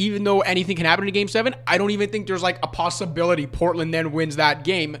even though anything can happen in Game 7, I don't even think there's like a possibility Portland then wins that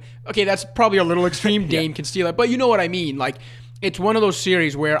game. Okay, that's probably a little extreme. Dame can steal it, but you know what I mean. Like, it's one of those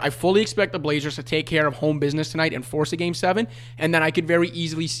series where I fully expect the Blazers to take care of home business tonight and force a Game 7, and then I could very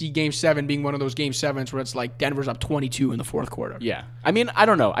easily see Game 7 being one of those Game 7s where it's like Denver's up 22 in the fourth quarter. Yeah. I mean, I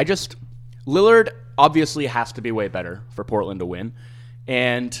don't know. Lillard obviously has to be way better for Portland to win,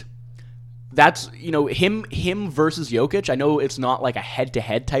 and that's, you know, him versus Jokic. I know it's not like a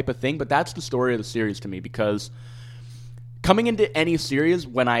head-to-head type of thing, but that's the story of the series to me, because coming into any series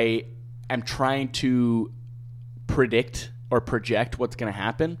when I am trying to predict or project what's going to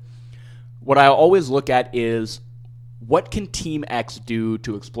happen, what I always look at is what can Team X do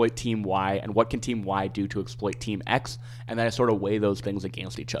to exploit Team Y, and what can Team Y do to exploit Team X, and then I sort of weigh those things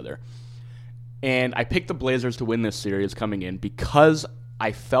against each other. And I picked the Blazers to win this series coming in because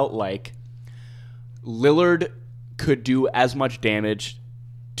I felt like Lillard could do as much damage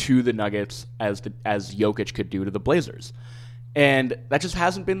to the Nuggets as Jokic could do to the Blazers. And that just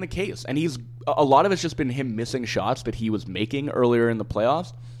hasn't been the case. And a lot of it's just been him missing shots that he was making earlier in the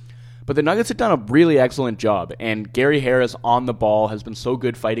playoffs. But the Nuggets have done a really excellent job. And Gary Harris on the ball has been so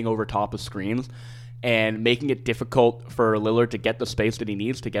good fighting over top of screens. and making it difficult for Lillard to get the space that he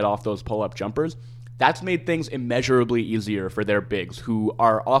needs to get off those pull-up jumpers, that's made things immeasurably easier for their bigs, who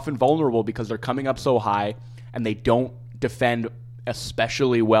are often vulnerable because they're coming up so high and they don't defend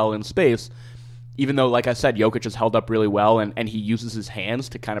especially well in space. Even though, like I said, Jokic has held up really well, and he uses his hands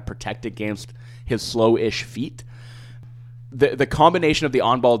to kind of protect against his slow-ish feet. The combination of the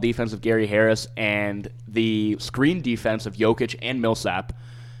on-ball defense of Gary Harris and the screen defense of Jokic and Millsap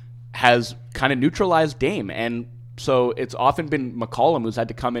has kind of neutralized Dame. And so it's often been McCollum who's had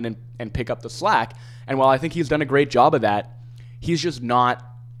to come in and pick up the slack. And while I think he's done a great job of that, he's just not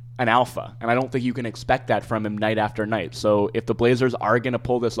an alpha. And I don't think you can expect that from him night after night. So if the Blazers are going to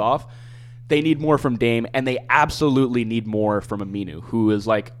pull this off, they need more from Dame, and they absolutely need more from Aminu, who is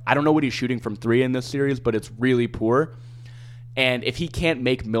like, I don't know what he's shooting from three in this series, but it's really poor. And if he can't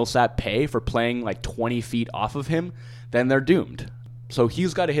make Millsap pay for playing like 20 feet off of him, then they're doomed. So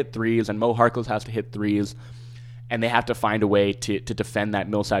he's got to hit threes, and Mo Harkless has to hit threes, and they have to find a way to defend that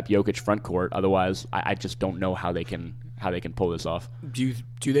Millsap-Jokic front court. Otherwise, I just don't know how they can pull this off. Do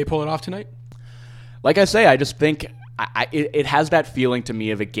they pull it off tonight? Like I say, I just think it has that feeling to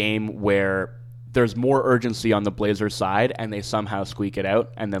me of a game where there's more urgency on the Blazers side, and they somehow squeak it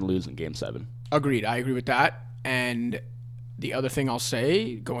out and then lose in Game 7. Agreed. I agree with that. And the other thing I'll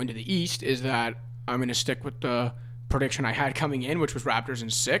say going to the East is that I'm going to stick with the prediction I had coming in, which was Raptors in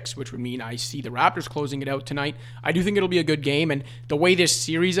 6, which would mean I see the Raptors closing it out tonight. I do think it'll be a good game, and the way this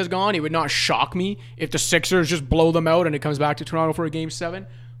series has gone, it would not shock me if the Sixers just blow them out and it comes back to Toronto for a Game 7.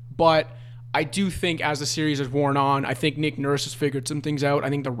 But I do think as the series has worn on, I think Nick Nurse has figured some things out. I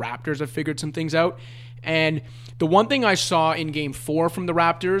think the Raptors have figured some things out. And the one thing I saw in Game 4 from the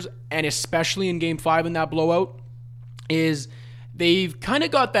Raptors, and especially in Game 5 in that blowout, is they've kind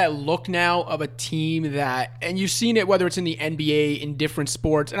of got that look now of a team that, and you've seen it whether it's in the NBA, in different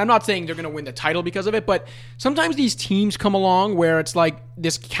sports, and I'm not saying they're going to win the title because of it, but sometimes these teams come along where it's like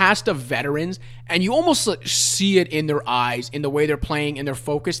this cast of veterans, and you almost see it in their eyes, in the way they're playing, in their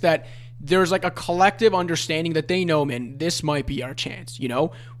focus, that there's like a collective understanding that they know, man, this might be our chance, you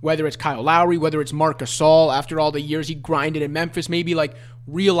know? Whether it's Kyle Lowry, whether it's Marc Gasol, after all the years he grinded in Memphis, maybe like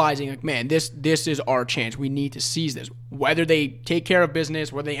realizing like, man, this is our chance. We need to seize this. Whether they take care of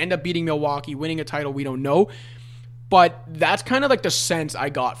business, whether they end up beating Milwaukee, winning a title, we don't know. But that's kind of like the sense I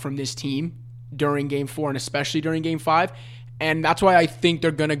got from this team during Game 4 and especially during Game 5. And that's why I think they're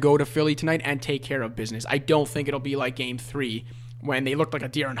going to go to Philly tonight and take care of business. I don't think it'll be like Game 3 when they looked like a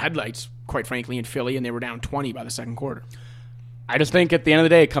deer in headlights, quite frankly, in Philly, and they were down 20 by the second quarter. I just think at the end of the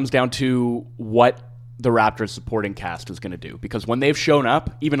day, it comes down to what the Raptors supporting cast is going to do. Because when they've shown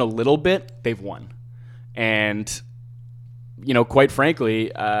up, even a little bit, they've won. And, you know, quite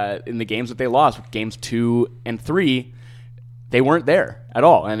frankly, in the games that they lost, Games 2 and 3, they weren't there at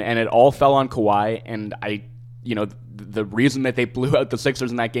all. And it all fell on Kawhi. And the reason that they blew out the Sixers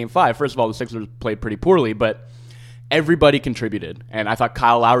in that Game 5, first of all, the Sixers played pretty poorly, but everybody contributed, and I thought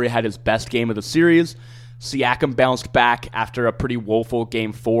Kyle Lowry had his best game of the series. Siakam bounced back after a pretty woeful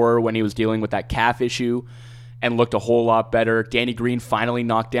Game 4 when he was dealing with that calf issue and looked a whole lot better. Danny Green finally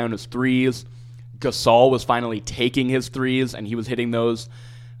knocked down his threes. Gasol was finally taking his threes, and he was hitting those.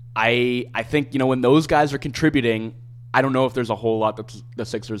 I think, when those guys are contributing, I don't know if there's a whole lot that the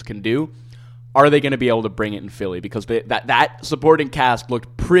Sixers can do. Are they going to be able to bring it in Philly? Because that supporting cast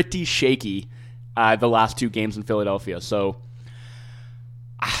looked pretty shaky the last 2 games in Philadelphia. So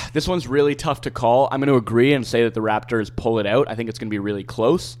this one's really tough to call. I'm going to agree and say that the Raptors pull it out. I think it's going to be really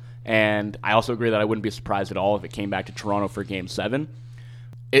close. And I also agree that I wouldn't be surprised at all if it came back to Toronto for Game 7.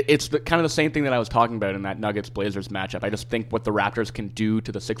 It's kind of the same thing that I was talking about in that Nuggets-Blazers matchup. I just think what the Raptors can do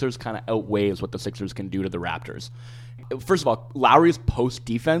to the Sixers kind of outweighs what the Sixers can do to the Raptors. First of all, Lowry's post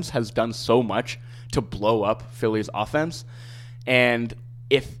defense has done so much to blow up Philly's offense. And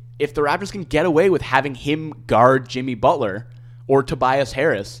if the Raptors can get away with having him guard Jimmy Butler or Tobias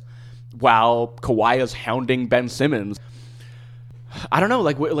Harris while Kawhi is hounding Ben Simmons, I don't know,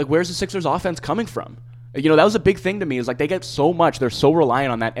 like where's the Sixers offense coming from? That was a big thing to me, is like they get so much, they're so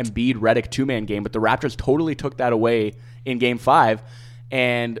reliant on that Embiid-Redick two-man game, but the Raptors totally took that away in Game 5,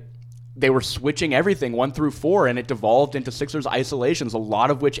 and they were switching everything 1 through 4, and it devolved into Sixers isolations, a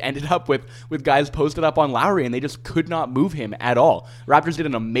lot of which ended up with guys posted up on Lowry, and they just could not move him at all. Raptors did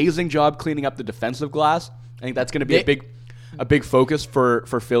an amazing job cleaning up the defensive glass. I think that's going to be a big focus for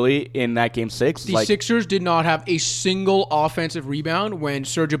Philly in that Game 6. The Sixers did not have a single offensive rebound when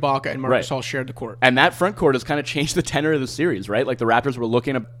Serge Ibaka and Marc Gasol shared the court. And that front court has kind of changed the tenor of the series, right? Like the Raptors were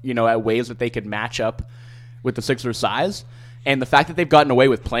looking at ways that they could match up with the Sixers' size. And the fact that they've gotten away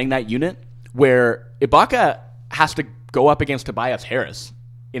with playing that unit where Ibaka has to go up against Tobias Harris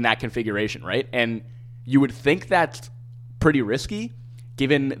in that configuration, right? And You would think that's pretty risky,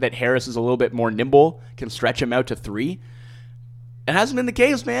 given that Harris is a little bit more nimble, can stretch him out to 3. It hasn't been the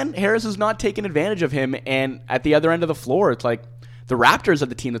case, man. Harris has not taken advantage of him, and at the other end of the floor, it's like the Raptors are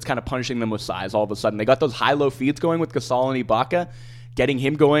the team that's kind of punishing them with size all of a sudden. They got those high-low feeds going with Gasol and Ibaka, getting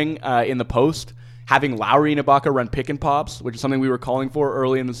him going in the post, having Lowry and Ibaka run pick and pops, which is something we were calling for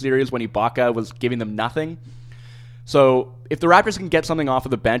early in the series when Ibaka was giving them nothing. So if the Raptors can get something off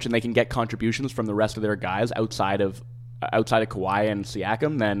of the bench and they can get contributions from the rest of their guys outside of Kawhi and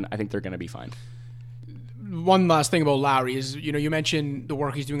Siakam, then I think they're going to be fine. One last thing about Lowry is, you mentioned the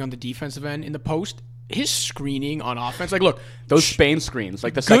work he's doing on the defensive end in the post. His screening on offense, like, look, those Spain screens,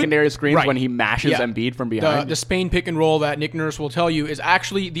 like the secondary screens, right, when he mashes Embiid from behind. The Spain pick and roll that Nick Nurse will tell you is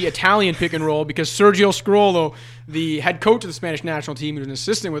actually the Italian pick and roll, because Sergio Scariolo, the head coach of the Spanish national team, who's an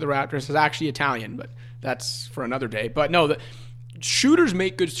assistant with the Raptors, is actually Italian, but that's for another day. But no, the shooters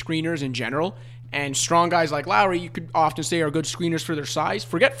make good screeners in general, and strong guys like Lowry, you could often say, are good screeners for their size.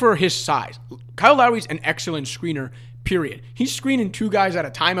 Forget for his size. Kyle Lowry's an excellent screener, period. He's screening 2 guys at a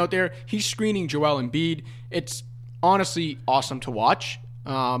time out there. He's screening Joel Embiid. It's honestly awesome to watch.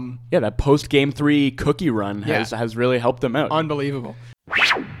 That post-Game 3 cookie run has really helped them out. Unbelievable.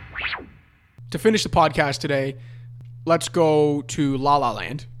 To finish the podcast today, let's go to La La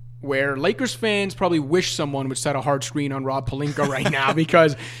Land, where Lakers fans probably wish someone would set a hard screen on Rob Pelinka right now,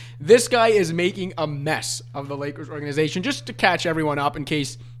 because this guy is making a mess of the Lakers organization. Just to catch everyone up in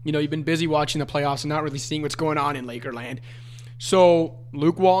case, you've been busy watching the playoffs and not really seeing what's going on in Lakerland. So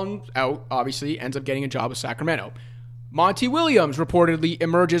Luke Walton's out, obviously, ends up getting a job with Sacramento. Monty Williams reportedly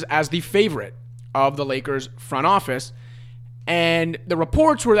emerges as the favorite of the Lakers front office. And the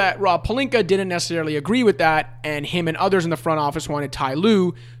reports were that Rob Pelinka didn't necessarily agree with that, and him and others in the front office wanted Ty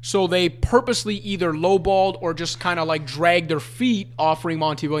Lue, so they purposely either lowballed or just kind of like dragged their feet offering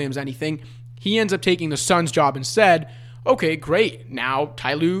Monty Williams anything. He ends up taking the Suns job and said, okay, great, now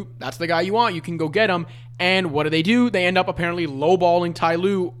Ty Lue, that's the guy you want, you can go get him. And what do? They end up apparently lowballing Ty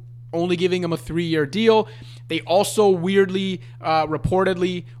Lue, only giving him a 3-year deal. They also weirdly,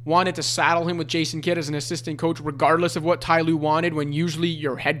 reportedly, wanted to saddle him with Jason Kidd as an assistant coach, regardless of what Ty Lue wanted, when usually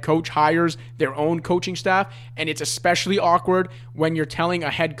your head coach hires their own coaching staff. And it's especially awkward when you're telling a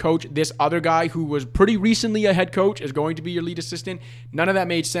head coach, this other guy who was pretty recently a head coach is going to be your lead assistant. None of that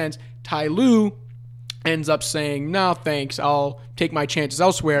made sense. Ty Lue ends up saying, no, thanks, I'll take my chances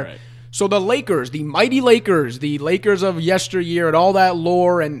elsewhere. Right. So the Lakers, the mighty Lakers, the Lakers of yesteryear and all that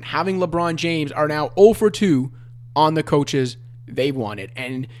lore and having LeBron James, are now 0 for 2 on the coaches they wanted.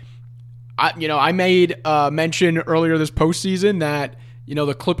 And, I made a mention earlier this postseason that,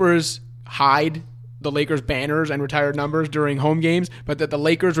 the Clippers hide the Lakers banners and retired numbers during home games, but that the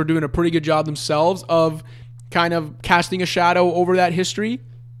Lakers were doing a pretty good job themselves of kind of casting a shadow over that history.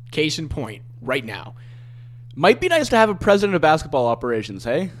 Case in point, right now. Might be nice to have a president of basketball operations,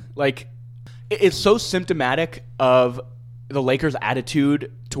 hey? Like, it's so symptomatic of the Lakers' attitude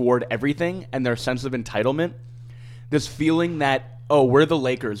toward everything and their sense of entitlement. This feeling that, oh, we're the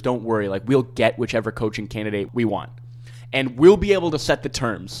Lakers, don't worry. Like, we'll get whichever coaching candidate we want. And we'll be able to set the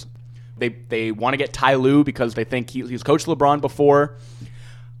terms. They want to get Ty Lue because they think he's coached LeBron before.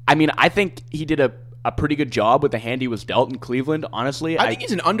 I mean, I think he did a pretty good job with the hand he was dealt in Cleveland, honestly. I think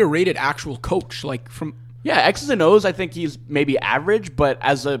he's an underrated actual coach, Yeah, X's and O's, I think he's maybe average, but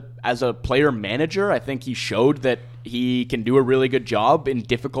as a player manager, I think he showed that he can do a really good job in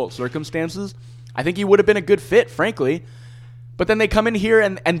difficult circumstances. I think he would have been a good fit, frankly. But then they come in here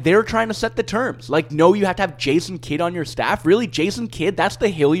and they're trying to set the terms. Like, no, you have to have Jason Kidd on your staff. Really? Jason Kidd? That's the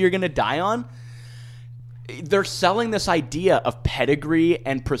hill you're going to die on? They're selling this idea of pedigree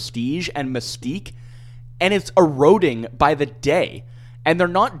and prestige and mystique, and it's eroding by the day. And they're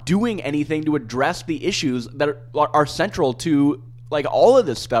not doing anything to address the issues that are central to like all of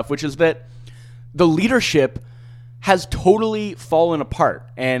this stuff, which is that the leadership has totally fallen apart.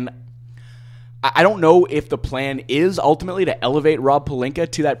 And I don't know if the plan is ultimately to elevate Rob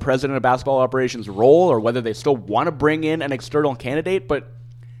Pelinka to that president of basketball operations role, or whether they still want to bring in an external candidate. But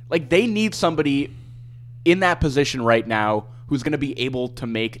like, they need somebody in that position right now who's going to be able to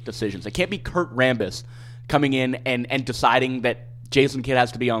make decisions. It can't be Kurt Rambis coming in and deciding that Jason Kidd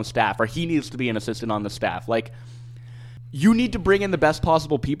has to be on staff, or he needs to be an assistant on the staff. Like, you need to bring in the best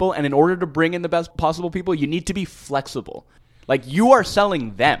possible people, and in order to bring in the best possible people, you need to be flexible. Like, you are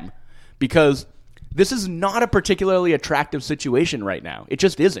selling them, because this is not a particularly attractive situation right now. It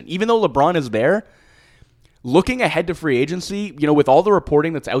just isn't. Even though LeBron is there, looking ahead to free agency, with all the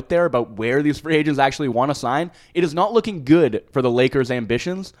reporting that's out there about where these free agents actually want to sign, it is not looking good for the Lakers'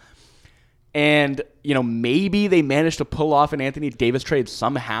 ambitions. And, maybe they managed to pull off an Anthony Davis trade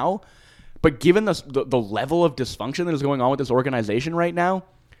somehow, But given the level of dysfunction that is going on with this organization right now,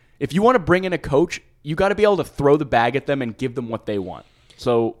 if you want to bring in a coach, you got to be able to throw the bag at them and give them what they want.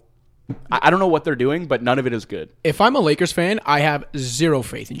 So I don't know what they're doing, but none of it is good. If I'm a Lakers fan, I have zero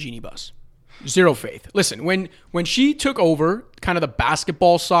faith in Jeannie Buss. Zero faith. Listen, when she took over kind of the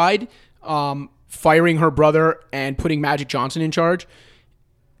basketball side, firing her brother and putting Magic Johnson in charge,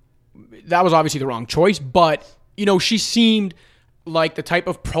 that was obviously the wrong choice. But, she seemed like the type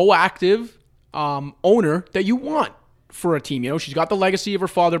of proactive owner that you want for a team. She's got the legacy of her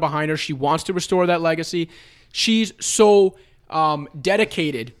father behind her. She wants to restore that legacy. She's so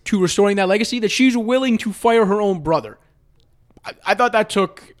dedicated to restoring that legacy that she's willing to fire her own brother. I thought that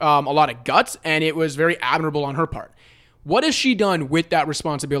took a lot of guts, and it was very admirable on her part. What has she done with that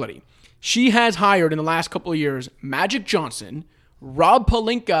responsibility? She has hired in the last couple of years Magic Johnson, Rob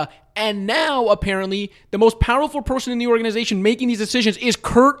Pelinka, and now apparently the most powerful person in the organization making these decisions is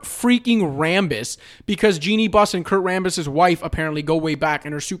Kurt freaking Rambis, because Jeannie Buss and Kurt Rambis' wife apparently go way back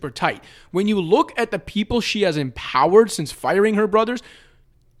and are super tight. When you look at the people she has empowered since firing her brothers,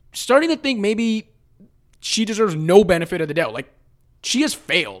 starting to think maybe she deserves no benefit of the doubt. Like, she has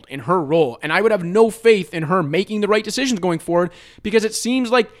failed in her role, and I would have no faith in her making the right decisions going forward, because it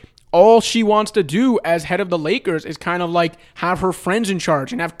seems like all she wants to do as head of the Lakers is kind of like have her friends in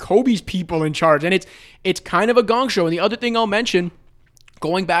charge and have Kobe's people in charge. And it's kind of a gong show. And the other thing I'll mention,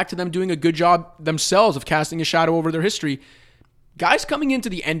 going back to them doing a good job themselves of casting a shadow over their history, guys coming into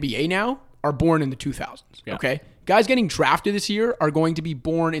the NBA now are born in the 2000s. Yeah. Okay? Guys getting drafted this year are going to be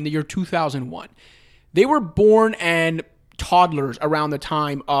born in the year 2001. They were born and toddlers around the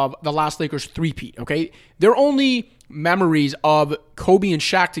time of the last Lakers three-peat, okay? Their only memories of Kobe and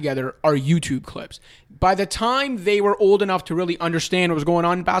Shaq together are YouTube clips. By the time they were old enough to really understand what was going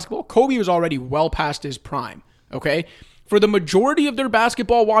on in basketball, Kobe was already well past his prime, okay? For the majority of their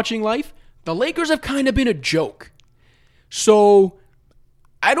basketball watching life, the Lakers have kind of been a joke. So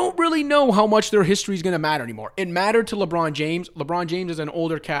I don't really know how much their history is going to matter anymore. It mattered to LeBron James. LeBron James is an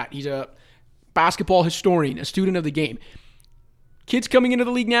older cat. He's a basketball historian, a student of the game. Kids coming into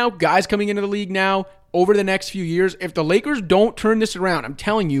the league now, guys coming into the league now, over the next few years, if the Lakers don't turn this around, I'm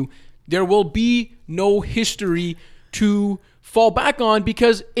telling you, there will be no history to fall back on,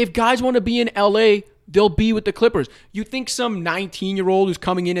 because if guys want to be in LA, they'll be with the Clippers. You think some 19-year-old who's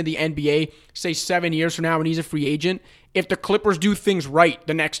coming into the NBA, say 7 years from now when he's a free agent, if the Clippers do things right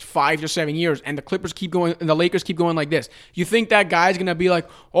the next 5 to 7 years and the Clippers keep going and the Lakers keep going like this, you think that guy's going to be like,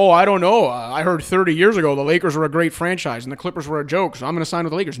 oh, I don't know, I heard 30 years ago the Lakers were a great franchise and the Clippers were a joke, so I'm going to sign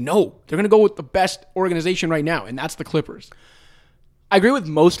with the Lakers? No, they're going to go with the best organization right now, and that's the Clippers. I agree with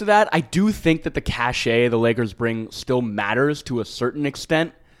most of that. I do think that the cachet the Lakers bring still matters to a certain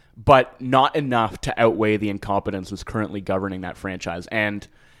extent, but not enough to outweigh the incompetence that's currently governing that franchise. And,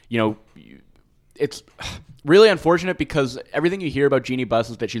 it's really unfortunate, because everything you hear about Jeannie Buss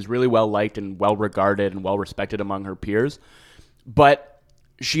is that she's really well-liked and well-regarded and well-respected among her peers. But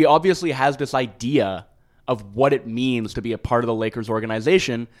she obviously has this idea of what it means to be a part of the Lakers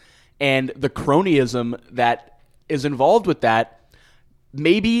organization, and the cronyism that is involved with that.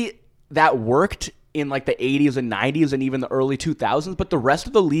 Maybe that worked in like the 80s and 90s and even the early 2000s, but the rest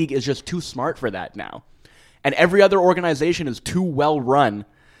of the league is just too smart for that now. And every other organization is too well run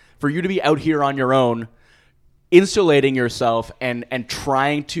for you to be out here on your own, insulating yourself and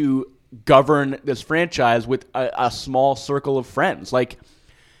trying to govern this franchise with a small circle of friends. Like,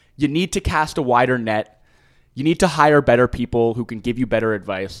 you need to cast a wider net. You need to hire better people who can give you better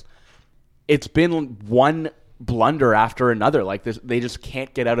advice. It's been one blunder after another. Like this, they just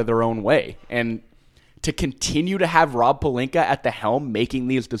can't get out of their own way. And to continue to have Rob Pelinka at the helm making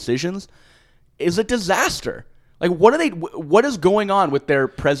these decisions is a disaster. Like, what is going on with their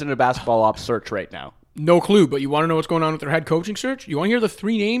president of basketball ops search right now? No clue, but you want to know what's going on with their head coaching search? You want to hear the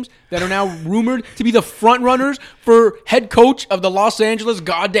 3 names that are now rumored to be the front runners for head coach of the Los Angeles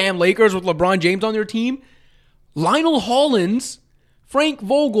goddamn Lakers with LeBron James on their team? Lionel Hollins, Frank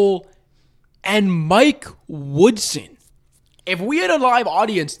Vogel, and Mike Woodson. If we had a live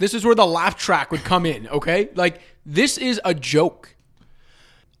audience, this is where the laugh track would come in, okay? Like, this is a joke.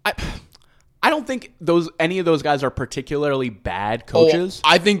 I don't think any of those guys are particularly bad coaches. Oh,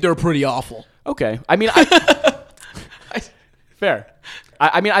 I think they're pretty awful. Okay. I mean, fair.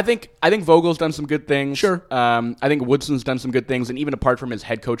 I think Vogel's done some good things. Sure. I think Woodson's done some good things, and even apart from his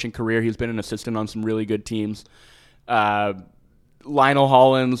head coaching career, he's been an assistant on some really good teams. Lionel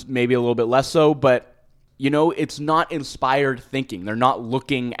Hollins, maybe a little bit less so, but it's not inspired thinking. They're not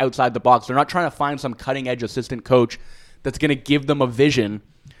looking outside the box. They're not trying to find some cutting-edge assistant coach that's going to give them a vision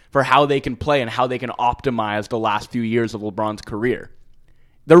for how they can play and how they can optimize the last few years of LeBron's career.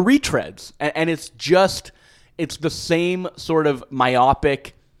 They're retreads. And it's the same sort of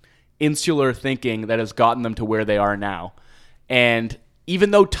myopic, insular thinking that has gotten them to where they are now. And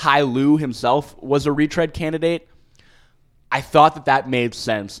even though Ty Lue himself was a retread candidate, I thought that made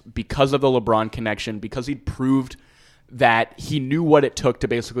sense because of the LeBron connection, because he'd proved that he knew what it took to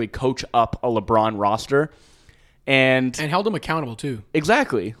basically coach up a LeBron roster. And held him accountable, too.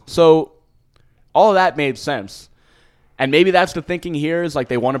 Exactly. So all of that made sense. And maybe that's the thinking here is like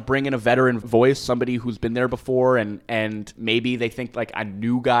they want to bring in a veteran voice, somebody who's been there before, and maybe they think like a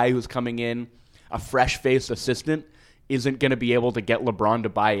new guy who's coming in, a fresh-faced assistant, isn't going to be able to get LeBron to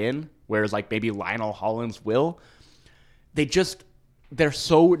buy in, whereas like maybe Lionel Hollins will. They're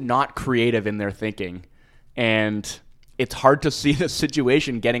so not creative in their thinking, and it's hard to see the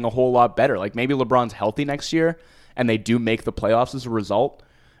situation getting a whole lot better. Like maybe LeBron's healthy next year, and they do make the playoffs as a result.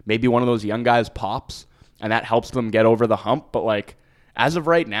 Maybe one of those young guys pops, and that helps them get over the hump. But like as of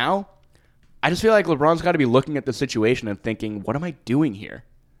right now, I just feel like LeBron's got to be looking at the situation and thinking, what am I doing here?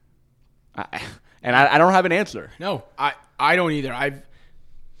 I don't have an answer. No, I don't either.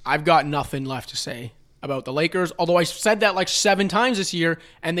 I've got nothing left to say about the Lakers, although I said that like 7 times this year,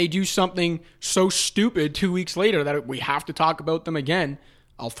 and they do something so stupid 2 weeks later that we have to talk about them again.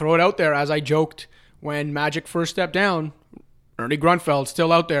 I'll throw it out there as I joked when Magic first stepped down. Ernie Grunfeld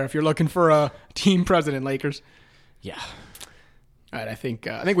still out there if you're looking for a team president, Lakers. Yeah. All right, I think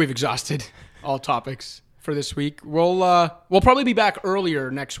we've exhausted all topics for this week. We'll probably be back earlier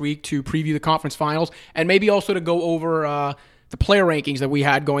next week to preview the conference finals and maybe also to go over the player rankings that we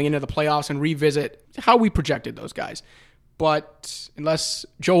had going into the playoffs and revisit how we projected those guys. But unless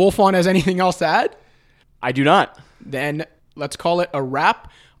Joe Wolfond has anything else to add, I do not. Then let's call it a wrap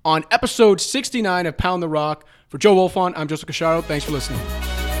on episode 69 of Pound the Rock. For Joe Wolfond, I'm Joseph Cacharo. Thanks for listening.